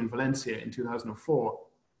design team in Valencia in 2004,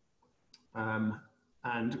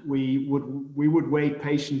 and we would wait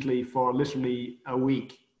patiently for literally a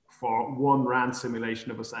week for one RAN simulation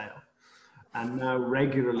of a sail. And now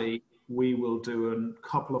regularly, we will do a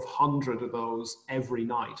couple of hundred of those every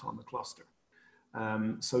night on the cluster.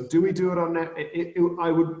 So do we do it on,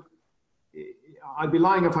 I'd be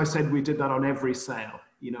lying if I said we did that on every sail.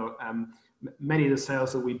 You know, many of the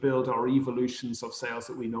sails that we build are evolutions of sails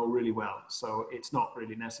that we know really well. So it's not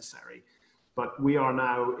really necessary. But we are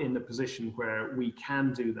now in the position where we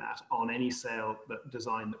can do that on any sail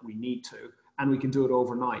design that we need to, and we can do it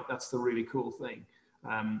overnight. That's the really cool thing.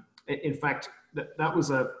 In fact, that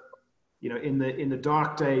was in the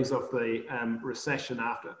dark days of the recession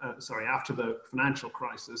after the financial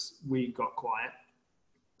crisis, we got quiet,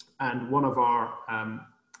 and one of our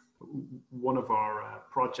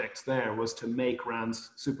projects there was to make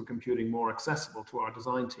RAN's supercomputing more accessible to our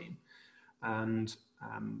design team, and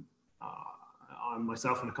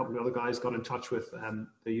myself and a couple of other guys got in touch with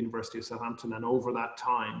the University of Southampton, and over that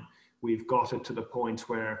time, we've got it to the point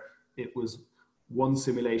where it was one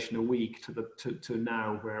simulation a week to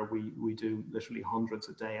now where we do literally hundreds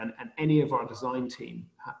a day, and any of our design team,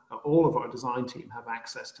 all of our design team have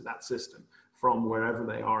access to that system from wherever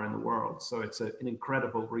they are in the world. So it's an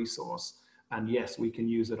incredible resource, and yes, we can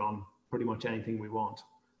use it on pretty much anything we want.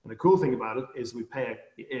 And the cool thing about it is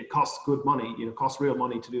it costs good money, costs real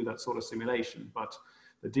money to do that sort of simulation, but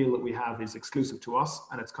the deal that we have is exclusive to us,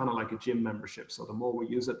 and it's kind of like a gym membership. So the more we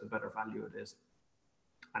use it, the better value it is.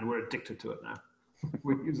 And we're addicted to it now.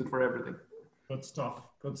 We use it for everything. Good stuff.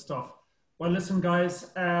 Good stuff. Well, listen,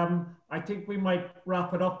 guys. I think we might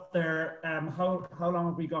wrap it up there. How long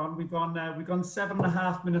have we gone? We've gone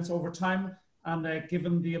 7.5 minutes over time, and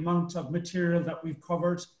given the amount of material that we've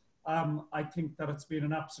covered, I think that it's been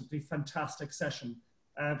an absolutely fantastic session.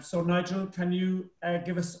 So, Nigel, can you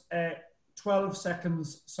give us a 12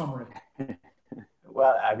 seconds summary?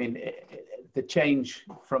 Well, I mean, the change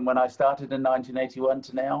from when I started in 1981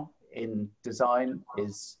 to now in design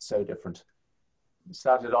is so different.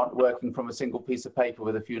 Started on working from a single piece of paper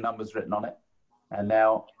with a few numbers written on it, and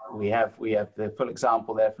now we have the full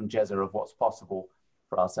example there from Jezzer of what's possible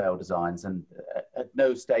for our sail designs. And at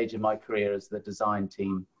no stage in my career has the design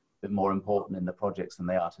team been more important in the projects than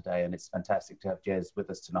they are today, and it's fantastic to have Jez with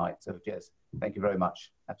us tonight. So Jez, thank you very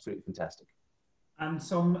much. Absolutely fantastic. And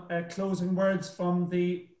some closing words from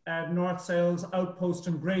the North Sails Outpost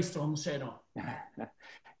in Greystone, Shano.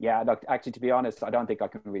 Yeah, look, actually, to be honest, I don't think I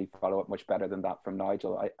can really follow up much better than that from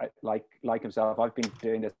Nigel. I like himself, I've been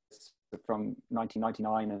doing this from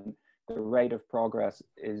 1999, and the rate of progress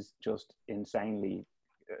is just insanely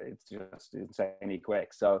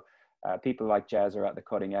quick. So people like Jez are at the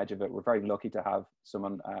cutting edge of it. We're very lucky to have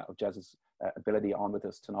someone of Jez's ability on with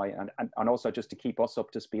us tonight, and also just to keep us up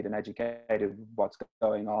to speed and educated what's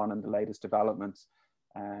going on and the latest developments.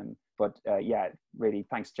 But yeah, really,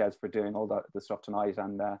 thanks, Jez, for doing all the stuff tonight,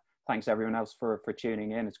 and thanks everyone else for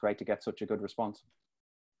tuning in. It's great to get such a good response.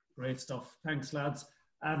 Great stuff. Thanks, lads.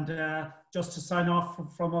 And just to sign off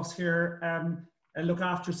from us here, look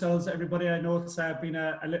after yourselves, everybody. I know it's been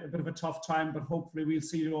a little bit of a tough time, but hopefully we'll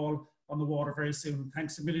see you all on the water very soon.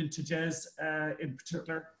 Thanks a million to Jez in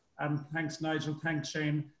particular, and thanks, Nigel, thanks,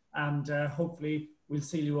 Shane, and hopefully we'll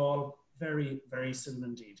see you all very, very soon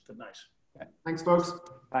indeed. Good night. Thanks, folks.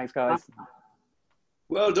 Thanks, guys.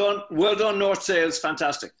 Well done, North Sails.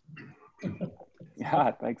 Fantastic.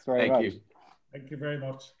 Yeah, thanks very much. Thank you. Thank you very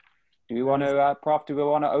much. Do we want to, Prof, do we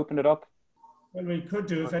want to open it up? Well, we could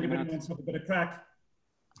do if anybody wants to have a bit of crack.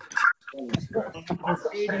 Who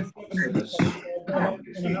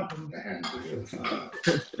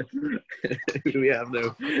do we have now?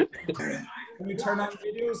 Can we turn on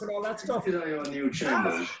videos and all that stuff? They're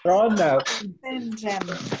on now.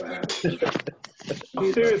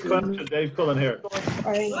 A serious question, Dave Cullen here.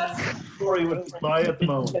 story with supply at the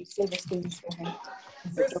moment. Is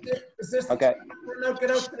this Okay. now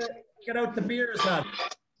get out the beers, lad.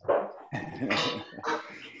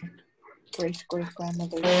 Great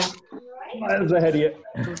grandmother. Miles ahead of you.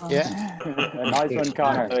 Yeah. A nice one,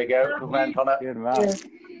 Connor. There we go. Good man, Connor. Good man.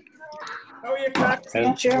 How are you, cracks?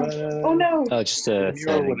 Oh no. Oh, just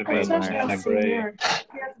Senior would have been Nana Gray.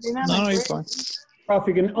 No, you're fine. Prof,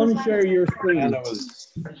 you can unshare your screen. Nana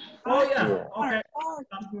was, Oh yeah. Okay.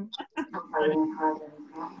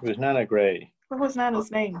 it was Nana Gray. What was Nana's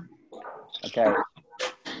name? Okay.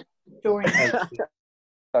 Dorian.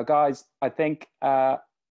 So, guys, I think I'm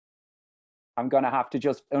going to have to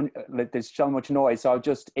just, there's so much noise. So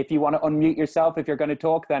just, if you want to unmute yourself, if you're going to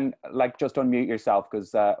talk, then like just unmute yourself,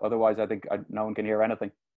 because otherwise I think no one can hear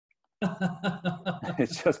anything.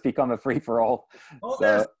 It's just become a free-for-all. Oh, So,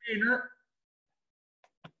 there's Spainer.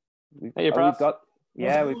 Hey, Prof.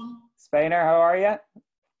 Spainer, how are you?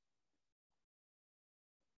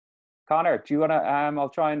 Connor, do you want to, I'll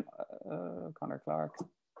try and, Connor Clark.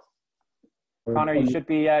 Connor, you should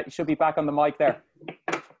be back on the mic there.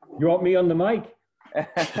 You want me on the mic?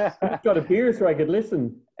 I've got a beer so I could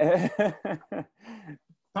listen. Connor,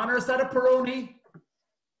 is that a Peroni?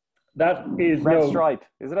 That is Red Stripe,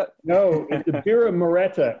 isn't it? No, it's a Birra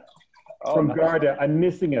Moretta from nice. Garda. I'm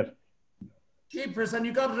missing it. Jeepers, and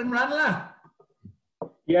you got it in Ranelagh?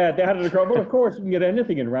 Yeah, they had it across. Well, of course, you can get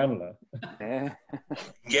anything in Ranelagh. Get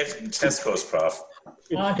Tesco's, Prof.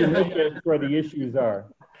 It's delicious where the issues are.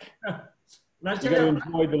 You got to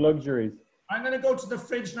enjoy the luxuries. I'm going to go to the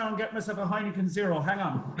fridge now and get myself a Heineken Zero. Hang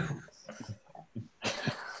on.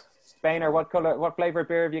 Spainer, what flavour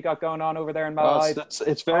beer have you got going on over there in Malahide?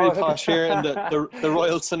 It's very posh here in the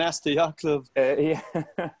Royal Sonesta Yacht Club. Yeah.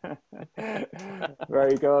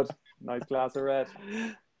 Very good. Nice glass of red.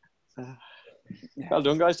 Well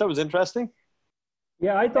done, guys. That was interesting.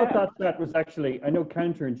 Yeah, I thought that was actually, I know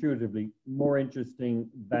counterintuitively, more interesting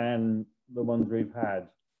than the ones we've had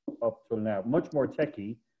up till now. Much more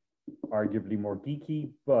techie, arguably more geeky,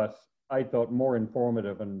 but I thought more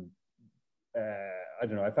informative, and I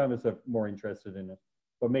don't know, I found myself more interested in it.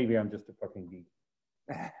 But maybe I'm just a fucking geek.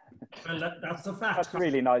 Well, that's a fact. That's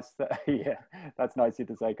really nice. Yeah, that's nice of you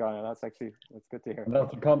to say, Connor. That's good to hear. And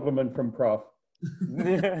that's a compliment from Prof.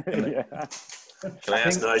 Yeah. Can I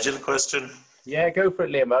ask Nigel a question? Yeah, go for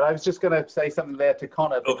it, Liam. I was just going to say something there to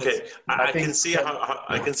Connor. Okay, I can see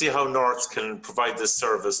how North can provide this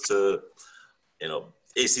service to,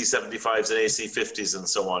 AC75s and AC50s and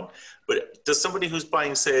so on. But does somebody who's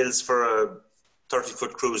buying sales for a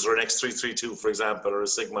 30-foot cruiser, an X332, for example, or a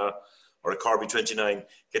Sigma, or a Corby 29,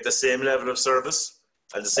 get the same level of service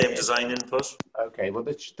and the same design input? Okay, well,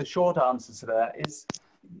 the short answer to that is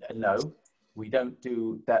no. We don't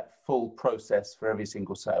do that full process for every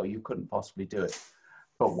single sale. You couldn't possibly do it.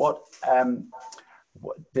 But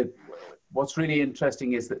what's really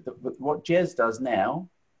interesting is that what Jez does now,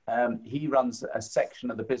 he runs a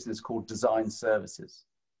section of the business called Design Services.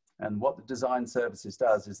 And what the Design Services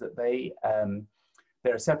does is that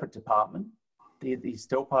they're a separate department. He's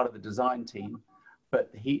still part of the design team,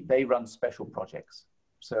 but they run special projects.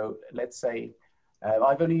 So let's say,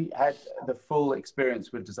 I've only had the full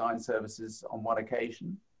experience with Design Services on one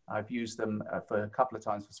occasion. I've used them for a couple of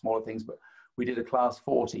times for smaller things, but we did a class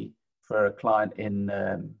 40 for a client in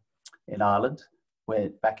Ireland, where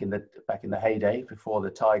back in the heyday before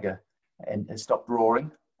the tiger stopped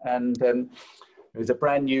roaring, and it was a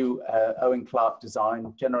brand new Owen Clark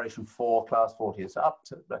design, Generation 4 class 40. It's up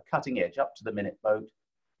to the cutting edge, up to the minute boat.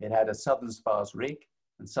 It had a Southern Spars rig,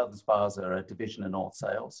 and Southern Spars are a division of North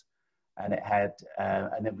Sails. And it had,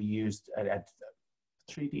 and then it had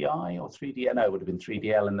 3DI or 3DL, no, it would have been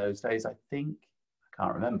 3DL in those days, I think. I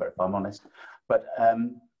can't remember, if I'm honest. But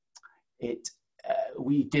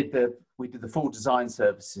we did the full design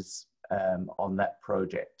services on that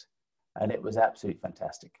project, and it was absolutely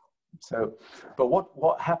fantastic. So, but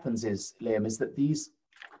what happens is, Liam, is that these,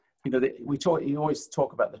 you always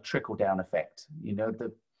talk about the trickle down effect,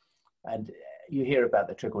 and you hear about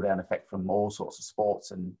the trickle down effect from all sorts of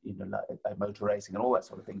sports and like motor racing and all that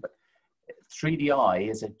sort of thing. But 3DI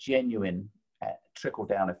is a genuine trickle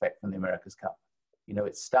down effect from the America's Cup.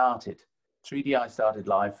 3DI started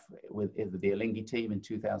life with the Alinghi team in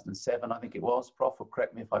 2007, I think it was. Prof, will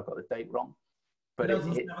correct me if I've got the date wrong. But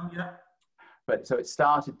so it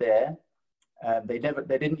started there. They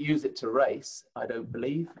didn't use it to race, I don't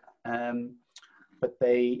believe. But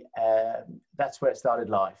that's where it started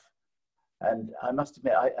life. And I must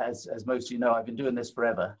admit, as most of you know, I've been doing this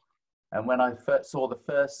forever. And when I first saw the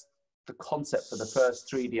concept for the first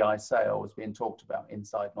 3DI sail was being talked about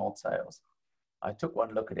inside North Sails, I took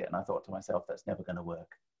one look at it and I thought to myself, that's never going to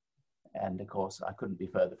work. And of course, I couldn't be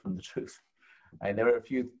further from the truth. And there were a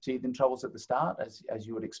few teething troubles at the start, as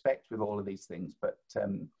you would expect with all of these things, but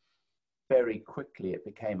very quickly it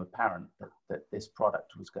became apparent that this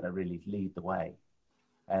product was going to really lead the way.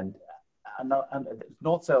 And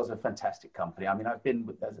North Sails is a fantastic company. I mean, I've been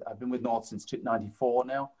with North since 1994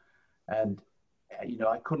 now, and you know,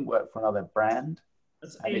 I couldn't work for another brand.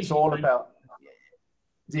 And it's all about,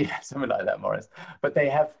 yeah, something like that, Maurice. But they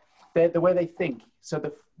have the way they think. So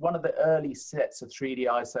one of the early sets of 3D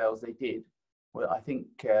eye sails they did, well, I think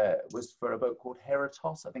was for a boat called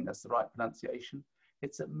Heritos. I think that's the right pronunciation.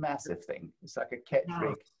 It's a massive thing. It's like a ketch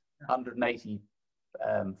rig, 180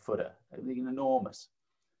 footer, enormous.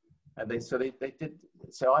 And they did.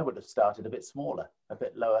 So I would have started a bit smaller, a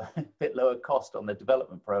bit lower cost on the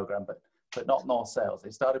development program, but not North Sails. They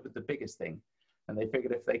started with the biggest thing, and they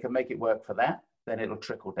figured if they can make it work for that, then it'll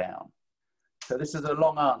trickle down. So this is a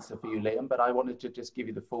long answer for you, Liam, but I wanted to just give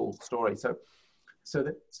you the full story. So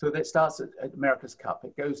that starts at America's Cup.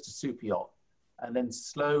 It goes to Super Yacht, and then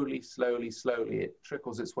slowly, it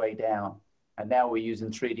trickles its way down. And now we're using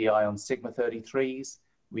 3DI on Sigma 33s.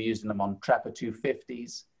 We're using them on Trapper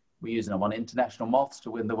 250s. We're using them on international moths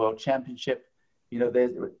to win the World Championship. You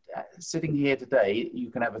know, sitting here today, you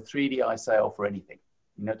can have a 3DI sail for anything.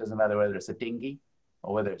 You know, it doesn't matter whether it's a dinghy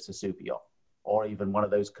or whether it's a super yacht, or even one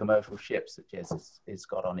of those commercial ships that Jez has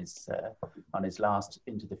got on his last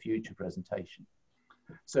Into the Future presentation.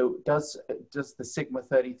 So does the Sigma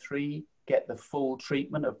 33 get the full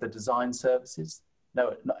treatment of the design services?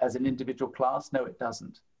 No, as an individual class, no, it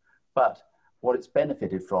doesn't. But what it's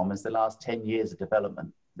benefited from is the last 10 years of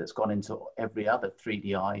development that's gone into every other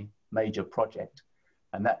 3DI major project.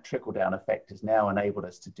 And that trickle-down effect has now enabled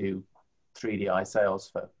us to do 3DI sails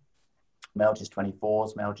for Melges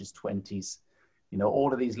 24s, Melges 20s, you know,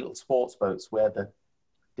 all of these little sports boats where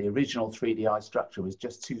the original 3DI structure was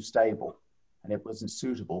just too stable and it wasn't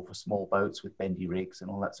suitable for small boats with bendy rigs and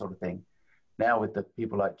all that sort of thing. Now with the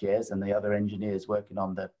people like Jez and the other engineers working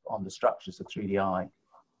on the structures of 3DI,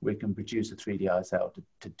 we can produce a 3DI sail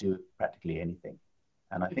to do practically anything.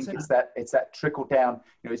 And I think it's that trickle down,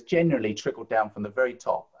 you know, it's generally trickled down from the very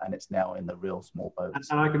top, and it's now in the real small boats.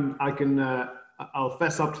 And I'll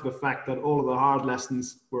fess up to the fact that all of the hard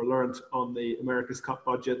lessons were learned on the America's Cup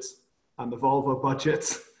budgets and the Volvo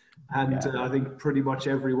budgets. And I think pretty much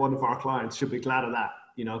every one of our clients should be glad of that.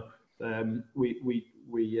 You know,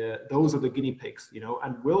 those are the guinea pigs, you know,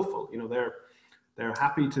 and willful, you know, they're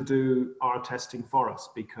happy to do our testing for us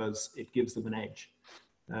because it gives them an edge.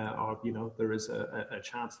 Or, you know, there is a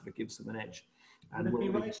chance that it gives them an edge. And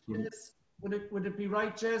would it be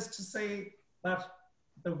right, Jez, to say that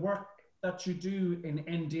the work that you do in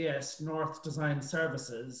NDS, North Design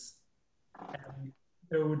Services,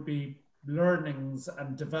 there would be learnings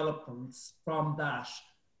and developments from that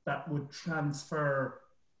would transfer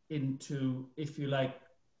into, if you like,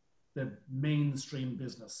 the mainstream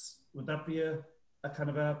business? Would that be a kind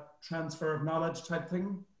of a transfer of knowledge type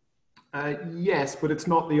thing? Yes, but it's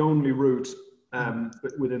not the only route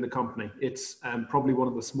within the company. It's probably one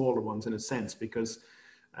of the smaller ones in a sense, because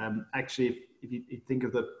actually, if you think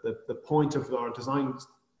of the point of our design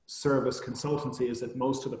service consultancy is that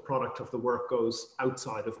most of the product of the work goes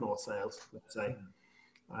outside of North Sails, let's say.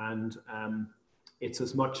 And it's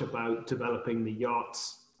as much about developing the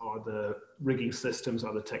yachts or the rigging systems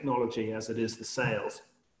or the technology as it is the sails.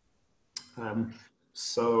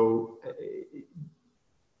 So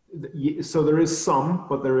there is some,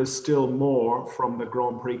 but there is still more from the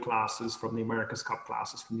Grand Prix classes, from the America's Cup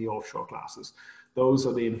classes, from the offshore classes. Those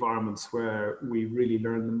are the environments where we really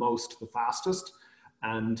learn the most, the fastest.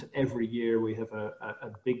 And every year we have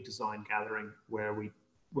a big design gathering where we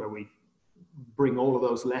bring all of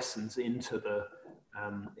those lessons into the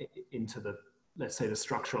let's say the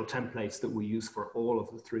structural templates that we use for all of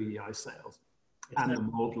the 3DI sails and the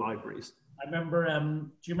mold libraries. I remember, do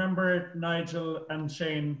you remember, Nigel and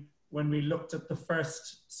Shane, when we looked at the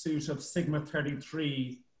first suit of Sigma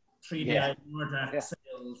 33 3DI Nordac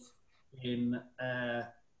sails in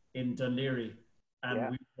Dunleary?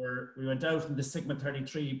 And we went out in the Sigma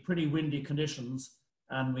 33, pretty windy conditions,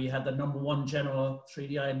 and we had the #1 Genoa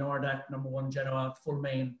 3DI Nordac, #1 Genoa full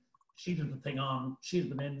main, sheeted the thing on, sheeted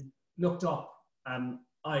them in, looked up, and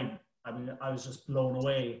I mean, I was just blown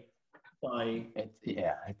away by it.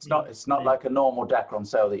 Yeah, it's not like a normal Dacron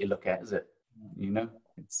sail that you look at, is it? You know,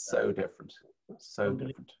 it's so different, so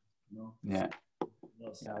different. Yeah.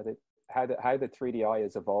 How the 3DI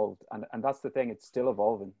has evolved, and that's the thing, it's still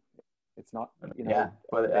evolving. It's not, you know. Yeah,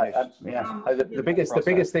 well, the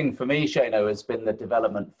biggest thing for me, Shano, has been the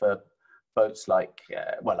development for boats like,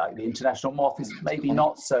 like the International Moth is maybe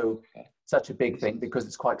not such a big thing because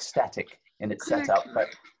it's quite static in its setup. But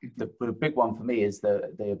the big one for me is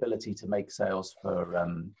the ability to make sails for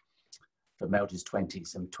Melges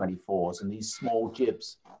 20s and 24s, and these small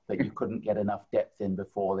jibs that you couldn't get enough depth in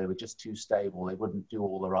before. They were just too stable. They wouldn't do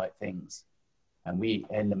all the right things. And we,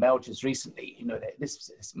 in the Melges recently, you know,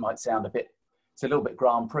 this might sound it's a little bit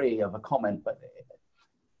Grand Prix of a comment, but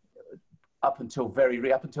up until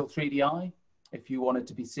 3DI, if you wanted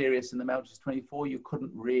to be serious in the Melges 24, you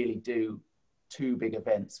couldn't really do 2 big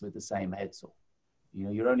events with the same headsail. You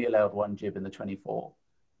know, you're only allowed 1 jib in the 24.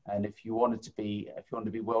 And if you wanted to be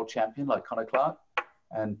world champion like Conor Clark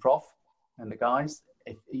and Prof and the guys,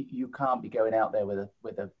 you can't be going out there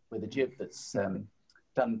with a jib that's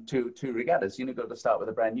done two regattas. You've got to start with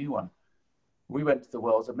a brand new one. We went to the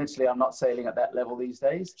Worlds. Admittedly, I'm not sailing at that level these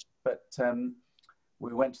days, but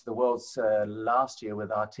we went to the Worlds last year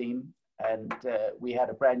with our team, and we had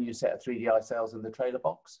a brand new set of 3DI sails in the trailer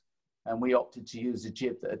box, and we opted to use a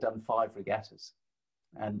jib that had done 5 regattas.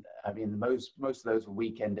 And I mean, most of those were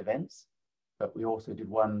weekend events, but we also did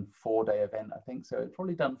one 4-day event, I think. So it's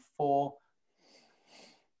probably done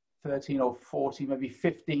 13 or 40, maybe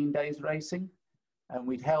 15 days racing. And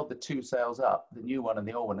we'd held the 2 sails up, the new one and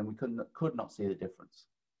the old one, and we could not see the difference.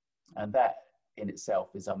 And that in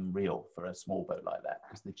itself is unreal for a small boat like that,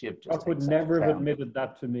 because the jib just would never have admitted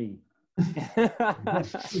that to me.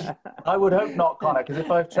 I would hope not, Connor, because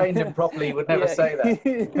if I've trained him properly, he would never say that.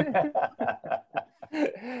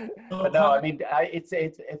 But no, I mean, it's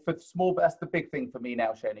for small. That's the big thing for me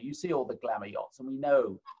now, Shona. You see all the glamour yachts, and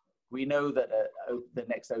we know that the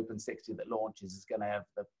next Open 60 that launches is going to have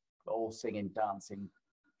the all singing, dancing,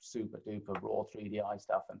 super duper raw 3DI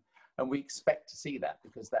stuff, and we expect to see that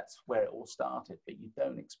because that's where it all started. But you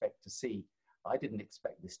don't expect to see. I didn't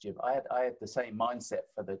expect this jib. I had the same mindset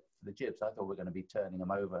for the jibs. I thought we were going to be turning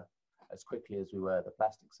them over as quickly as we were the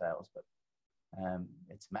plastic sails, but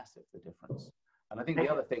it's massive, the difference. And I think the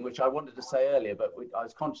other thing, which I wanted to say earlier, but I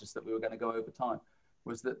was conscious that we were going to go over time,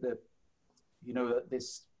 was that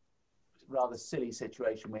this rather silly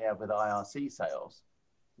situation we have with IRC sails,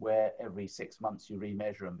 where every 6 months you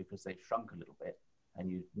remeasure them because they've shrunk a little bit and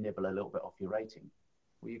you nibble a little bit off your rating.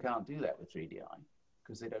 Well, you can't do that with 3DI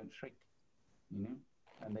because they don't shrink, you know,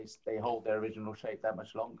 and they hold their original shape that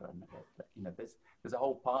much longer. And you know, there's a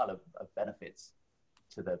whole pile of benefits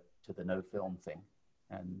to the no film thing.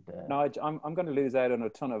 And Nigel, I'm going to lose out on a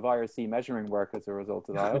ton of IRC measuring work as a result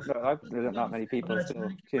of that. I hope there's not many people still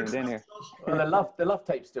tuned in here. Well, the love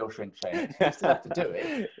tape still shrinks, Shane. You still have to do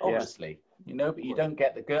it, obviously. Yeah. You know, but you don't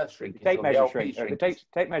get the girth shrinkage. Tape measure shrinks. The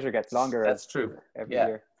tape measure gets longer. That's true. Every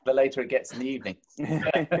year. The later it gets in the evening.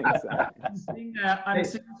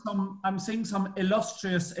 I'm seeing some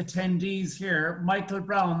illustrious attendees here. Michael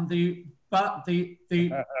Brown, the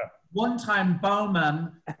one-time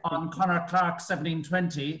bowman on Conor Clark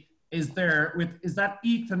 1720 is there with, is that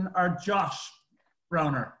Ethan or Josh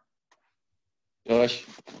Browner? Josh,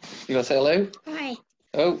 you want to say hello? Hi.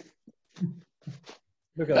 Oh.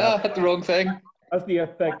 Look at that. Hit the wrong thing. That's the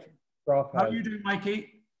effect Prof has. How are you doing,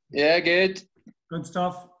 Mikey? Yeah, good. Good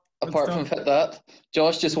stuff. Apart from that,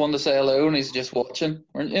 Josh just wanted to say hello and he's just watching,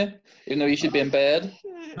 weren't you? Even though you should be in bed.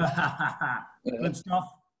 Good stuff.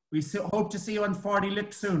 We hope to see you on 40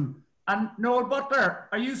 Lip soon. And Noel Butler,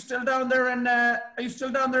 are you still down there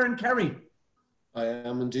in Kerry? I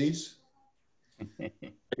am indeed.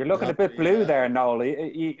 You're looking a bit blue there, Noel.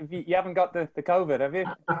 You haven't got the COVID, have you?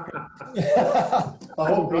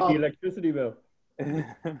 I hope not. The electricity bill.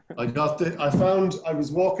 I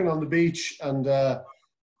was walking on the beach and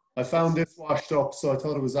I found this washed up, so I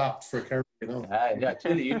thought it was apt for Kerry, you know. Yeah,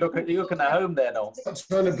 actually, you're looking at home there, Noel. I'm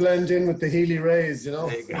trying to blend in with the Healy Rays, you know.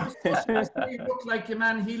 There you go. You look like your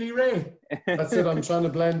man Healy Ray. That's it, I'm trying to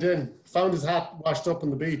blend in. Found his hat washed up on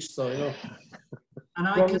the beach, so, you know. And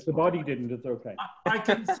as long as the body didn't, it's okay. I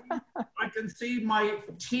can see my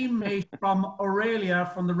teammate from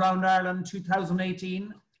Aurelia from the Round Ireland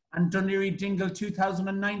 2018 and Dunleary Dingle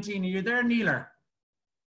 2019. Are you there, Neeler?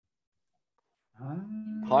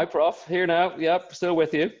 Hi, Prof. Here now. Yep, still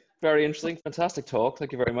with you. Very interesting. Fantastic talk.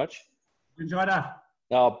 Thank you very much. Enjoy that.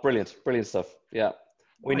 Oh, brilliant. Brilliant stuff. Yeah.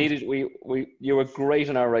 We needed, you were great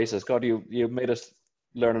in our races. God, you made us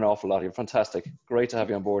learn an awful lot. You're fantastic. Great to have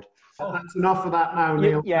you on board. That's enough of that now,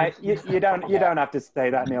 Neil. You don't have to say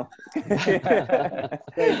that, Neil.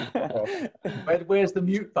 Where's the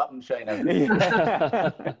mute button, Shane? And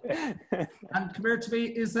come here to me,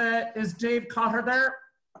 is Dave Cotter there?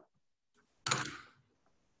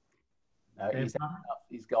 No,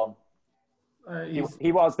 he's gone.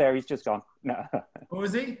 He was there. He's just gone. No. Oh,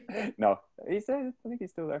 is he? No, I think he's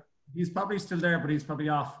still there. He's probably still there, but he's probably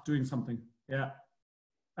off doing something. Yeah,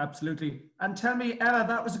 absolutely. And tell me, Ella,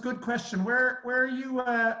 that was a good question. Where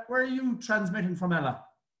are you transmitting from, Ella?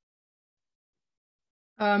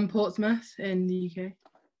 Portsmouth in the UK.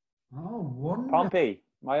 Oh, wonderful. Pompey,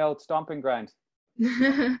 my old stomping ground.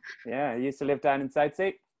 Yeah, I used to live down in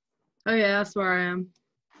Southsea. Oh yeah, that's where I am.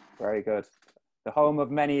 Very good. The home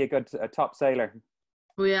of many a top sailor.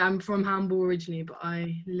 Well, yeah, I'm from Hamble originally, but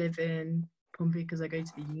I live in Pompey because I go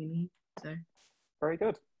to the uni. So. Very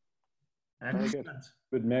good. Very good.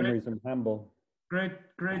 Good memories from Hamble. Great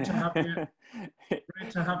to have you.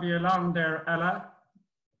 Great to have you along there, Ella.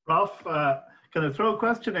 Prof, can I throw a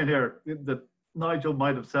question in here that Nigel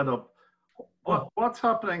might have set up? What's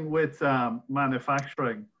happening with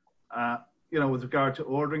manufacturing? You know, with regard to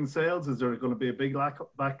ordering sales, is there going to be a big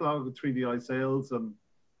backlog of 3DI sales? And,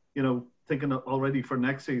 you know, thinking already for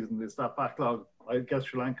next season, is that backlog? I guess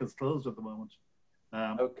Sri Lanka's closed at the moment.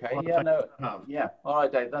 Okay. Yeah. No. Yeah. All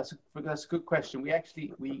right, Dave. That's a good question.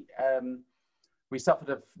 We suffered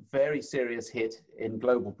a very serious hit in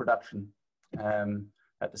global production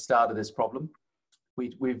at the start of this problem.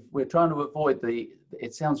 We're trying to avoid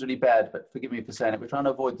it sounds really bad, but forgive me for saying it, we're trying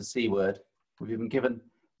to avoid the C word. We've even given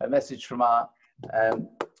a message from our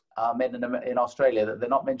men in Australia that they're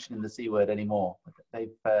not mentioning the C word anymore.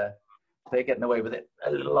 They're getting away with it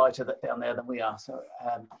a little lighter down there than we are. So,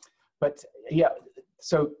 but yeah,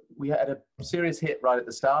 so we had a serious hit right at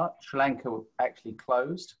the start. Sri Lanka actually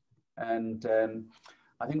closed. And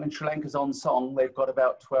I think when Sri Lanka's on song, they've got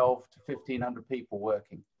about 12 to 1,500 people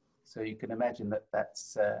working. So you can imagine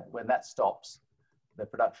that's when that stops, the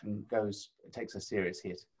production takes a serious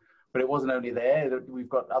hit. But it wasn't only there. We've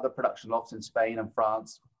got other production lots in Spain and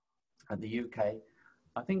France and the UK.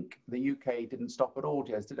 I think the UK didn't stop at all,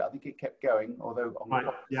 Jez, did it? I think it kept going, although on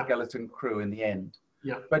the skeleton crew in the end.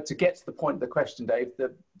 Yeah. But to get to the point of the question, Dave,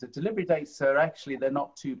 the delivery dates are actually, they're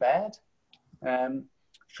not too bad.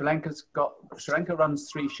 Sri Lanka runs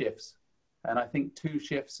 3 shifts, and I think 2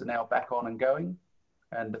 shifts are now back on and going.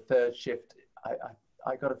 And the 3rd shift,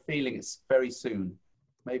 I got a feeling it's very soon,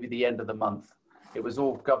 maybe the end of the month. It was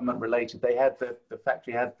all government related. They had the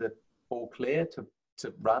factory had the all clear to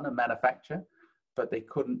run and manufacture, but they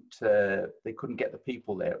couldn't get the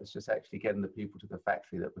people there. It was just actually getting the people to the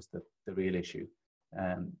factory that was the real issue,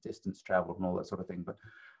 distance traveled and all that sort of thing. But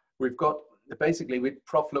we've got basically,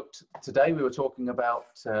 Prof looked today. We were talking about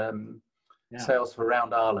sales for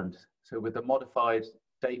Round Ireland. So with the modified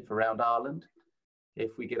date for Round Ireland,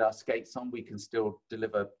 if we get our skates on, we can still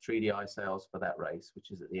deliver 3DI sales for that race, which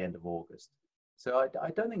is at the end of August. So I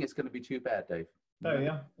don't think it's going to be too bad, Dave. Oh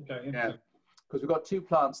yeah, okay. Yeah, because we've got 2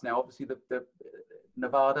 plants now. Obviously, the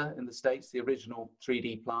Nevada in the States, the original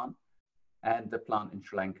 3D plant, and the plant in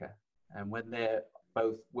Sri Lanka. And when they're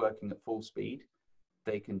both working at full speed,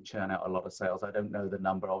 they can churn out a lot of sales. I don't know the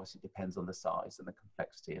number. Obviously, it depends on the size and the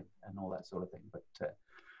complexity and all that sort of thing. But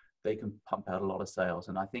they can pump out a lot of sales,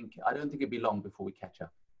 and I don't think it'd be long before we catch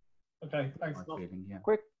up. Okay, thanks. Yeah.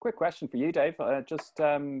 Quick question for you, Dave. Just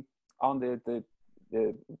on the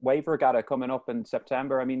wave regatta coming up in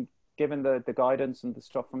September. I mean, given the guidance and the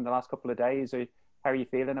stuff from the last couple of days, how are you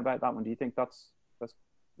feeling about that one? Do you think that's we're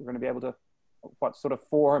going to be able to? What sort of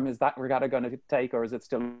form is that regatta going to take, or is it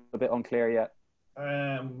still a bit unclear yet?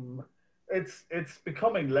 It's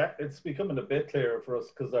becoming a bit clearer for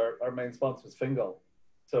us because our main sponsor is Fingal.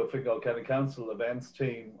 So Fingal County Council events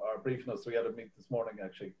team are briefing us. We had a meet this morning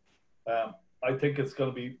actually. I think it's going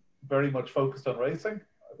to be very much focused on racing.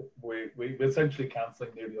 We essentially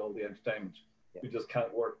cancelling nearly all the entertainment. We just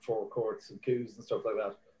can't work 4 courts and queues and stuff like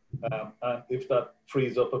that. And if that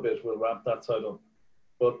frees up a bit, we'll ramp that side up.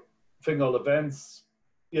 But Fingal events,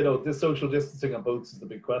 you know, this social distancing on boats is the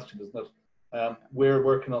big question, isn't it? We're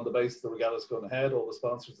working on the basis the regatta's going ahead. All the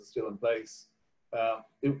sponsors are still in place.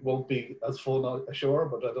 It won't be as fun ashore,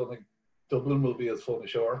 but I don't think Dublin will be as fun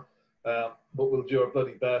ashore. But we'll do our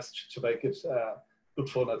bloody best to make it good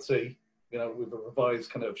fun at sea. You know, we've a revised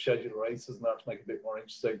kind of schedule races and that to make it a bit more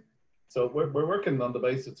interesting. So we're working on the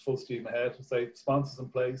basis it's full steam ahead. Say sponsors in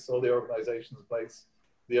place, all the organisations in place.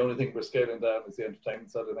 The only thing we're scaling down is the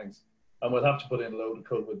entertainment side of things. And we'll have to put in a load of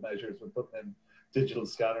COVID measures. We're putting in digital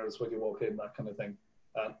scanners when you walk in, that kind of thing.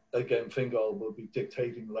 And again, Fingal will be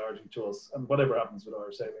dictating largely to us and whatever happens with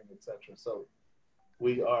our sailing, etc. So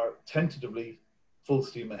we are tentatively full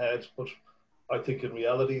steam ahead, but I think in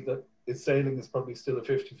reality that sailing is probably still a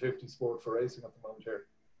 50-50 sport for racing at the moment here.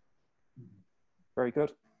 Very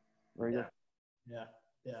good. Very good. Yeah,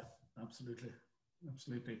 absolutely.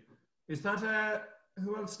 Is that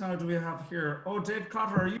who else now do we have here? Oh, Dave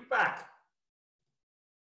Cotter, are you back?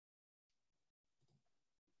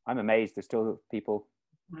 I'm amazed there's still people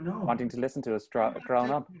I know. Wanting to listen to us drone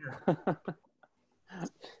on.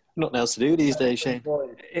 Nothing else to do these days, Shane.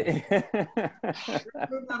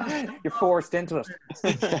 You're forced into it.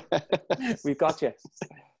 We've got you.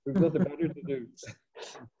 We've nothing better to do.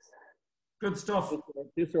 Good stuff.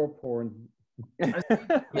 This or porn. And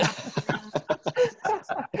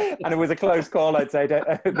it was a close call, I'd say,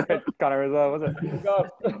 Connor, as well, was it?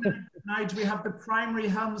 Nigel, we have the primary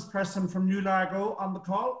helms person from New Largo on the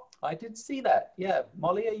call. I did see that. Yeah.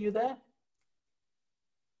 Molly, are you there?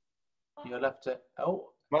 You'll have to. Oh.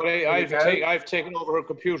 Molly, I've taken over her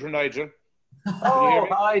computer, Nigel. Oh,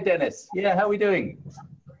 hi, Dennis. Yeah, how are we doing?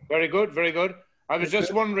 Very good, very good. I was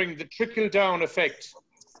just wondering the trickle-down effect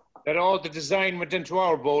that all the design went into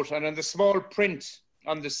our boat, and on the small print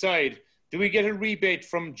on the side, do we get a rebate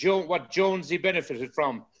from what Jonesy benefited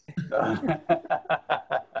from?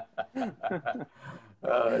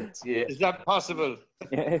 Oh, dear. Is that possible?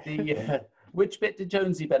 Which bit did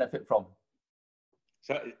Jonesy benefit from?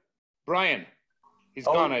 So, Brian, he's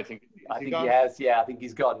gone, I think. I think he has. Yeah, I think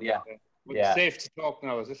he's gone. Yeah. Well, it's safe to talk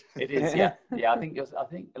now, is it? It is. Yeah. Yeah. I think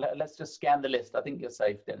let's just scan the list. I think you're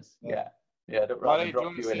safe, Dennis. Yeah. Yeah. Don't rather Molly,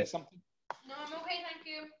 drop you in it. Something? No, I'm okay, thank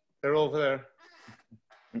you. They're over there.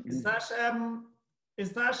 Is that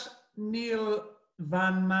Neil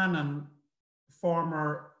Van Manen,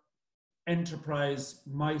 former Enterprise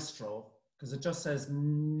Maestro? Because it just says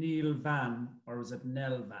Neil Van, or is it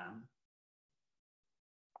Nell Van?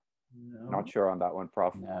 No. Not sure on that one,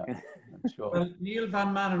 Prof. No, not sure. Well, Neil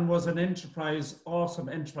Van Manen was an awesome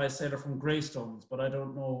Enterprise sailor from Greystones, but I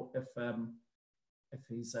don't know if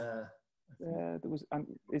he's. There was.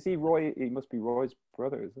 Is he Roy? He must be Roy's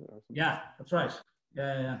brother, is it? Or yeah, that's right.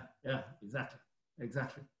 Yeah,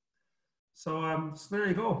 exactly. So, so there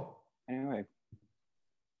you go. Anyway,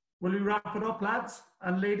 will we wrap it up, lads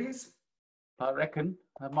and ladies? I reckon.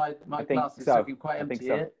 My glass is looking quite empty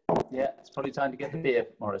here. Yeah, it's probably time to get the beer,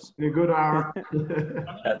 Maurice. A good hour.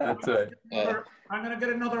 That's it. I'm going to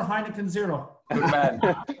get another Heineken Zero. Good man.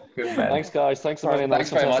 Good man. Thanks, guys. Thanks a million.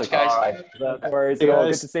 Thanks very much, guys. All right. no worries. Good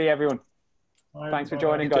to see everyone. Thanks for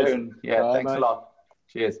joining, guys. Yeah, thanks a lot.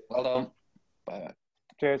 Cheers. Well done. Bye.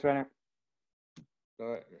 Cheers, Rainer.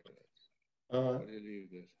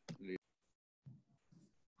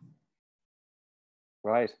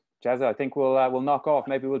 Right, Jazza, I think we'll knock off.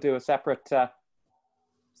 Maybe we'll do a separate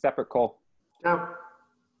call. Yeah.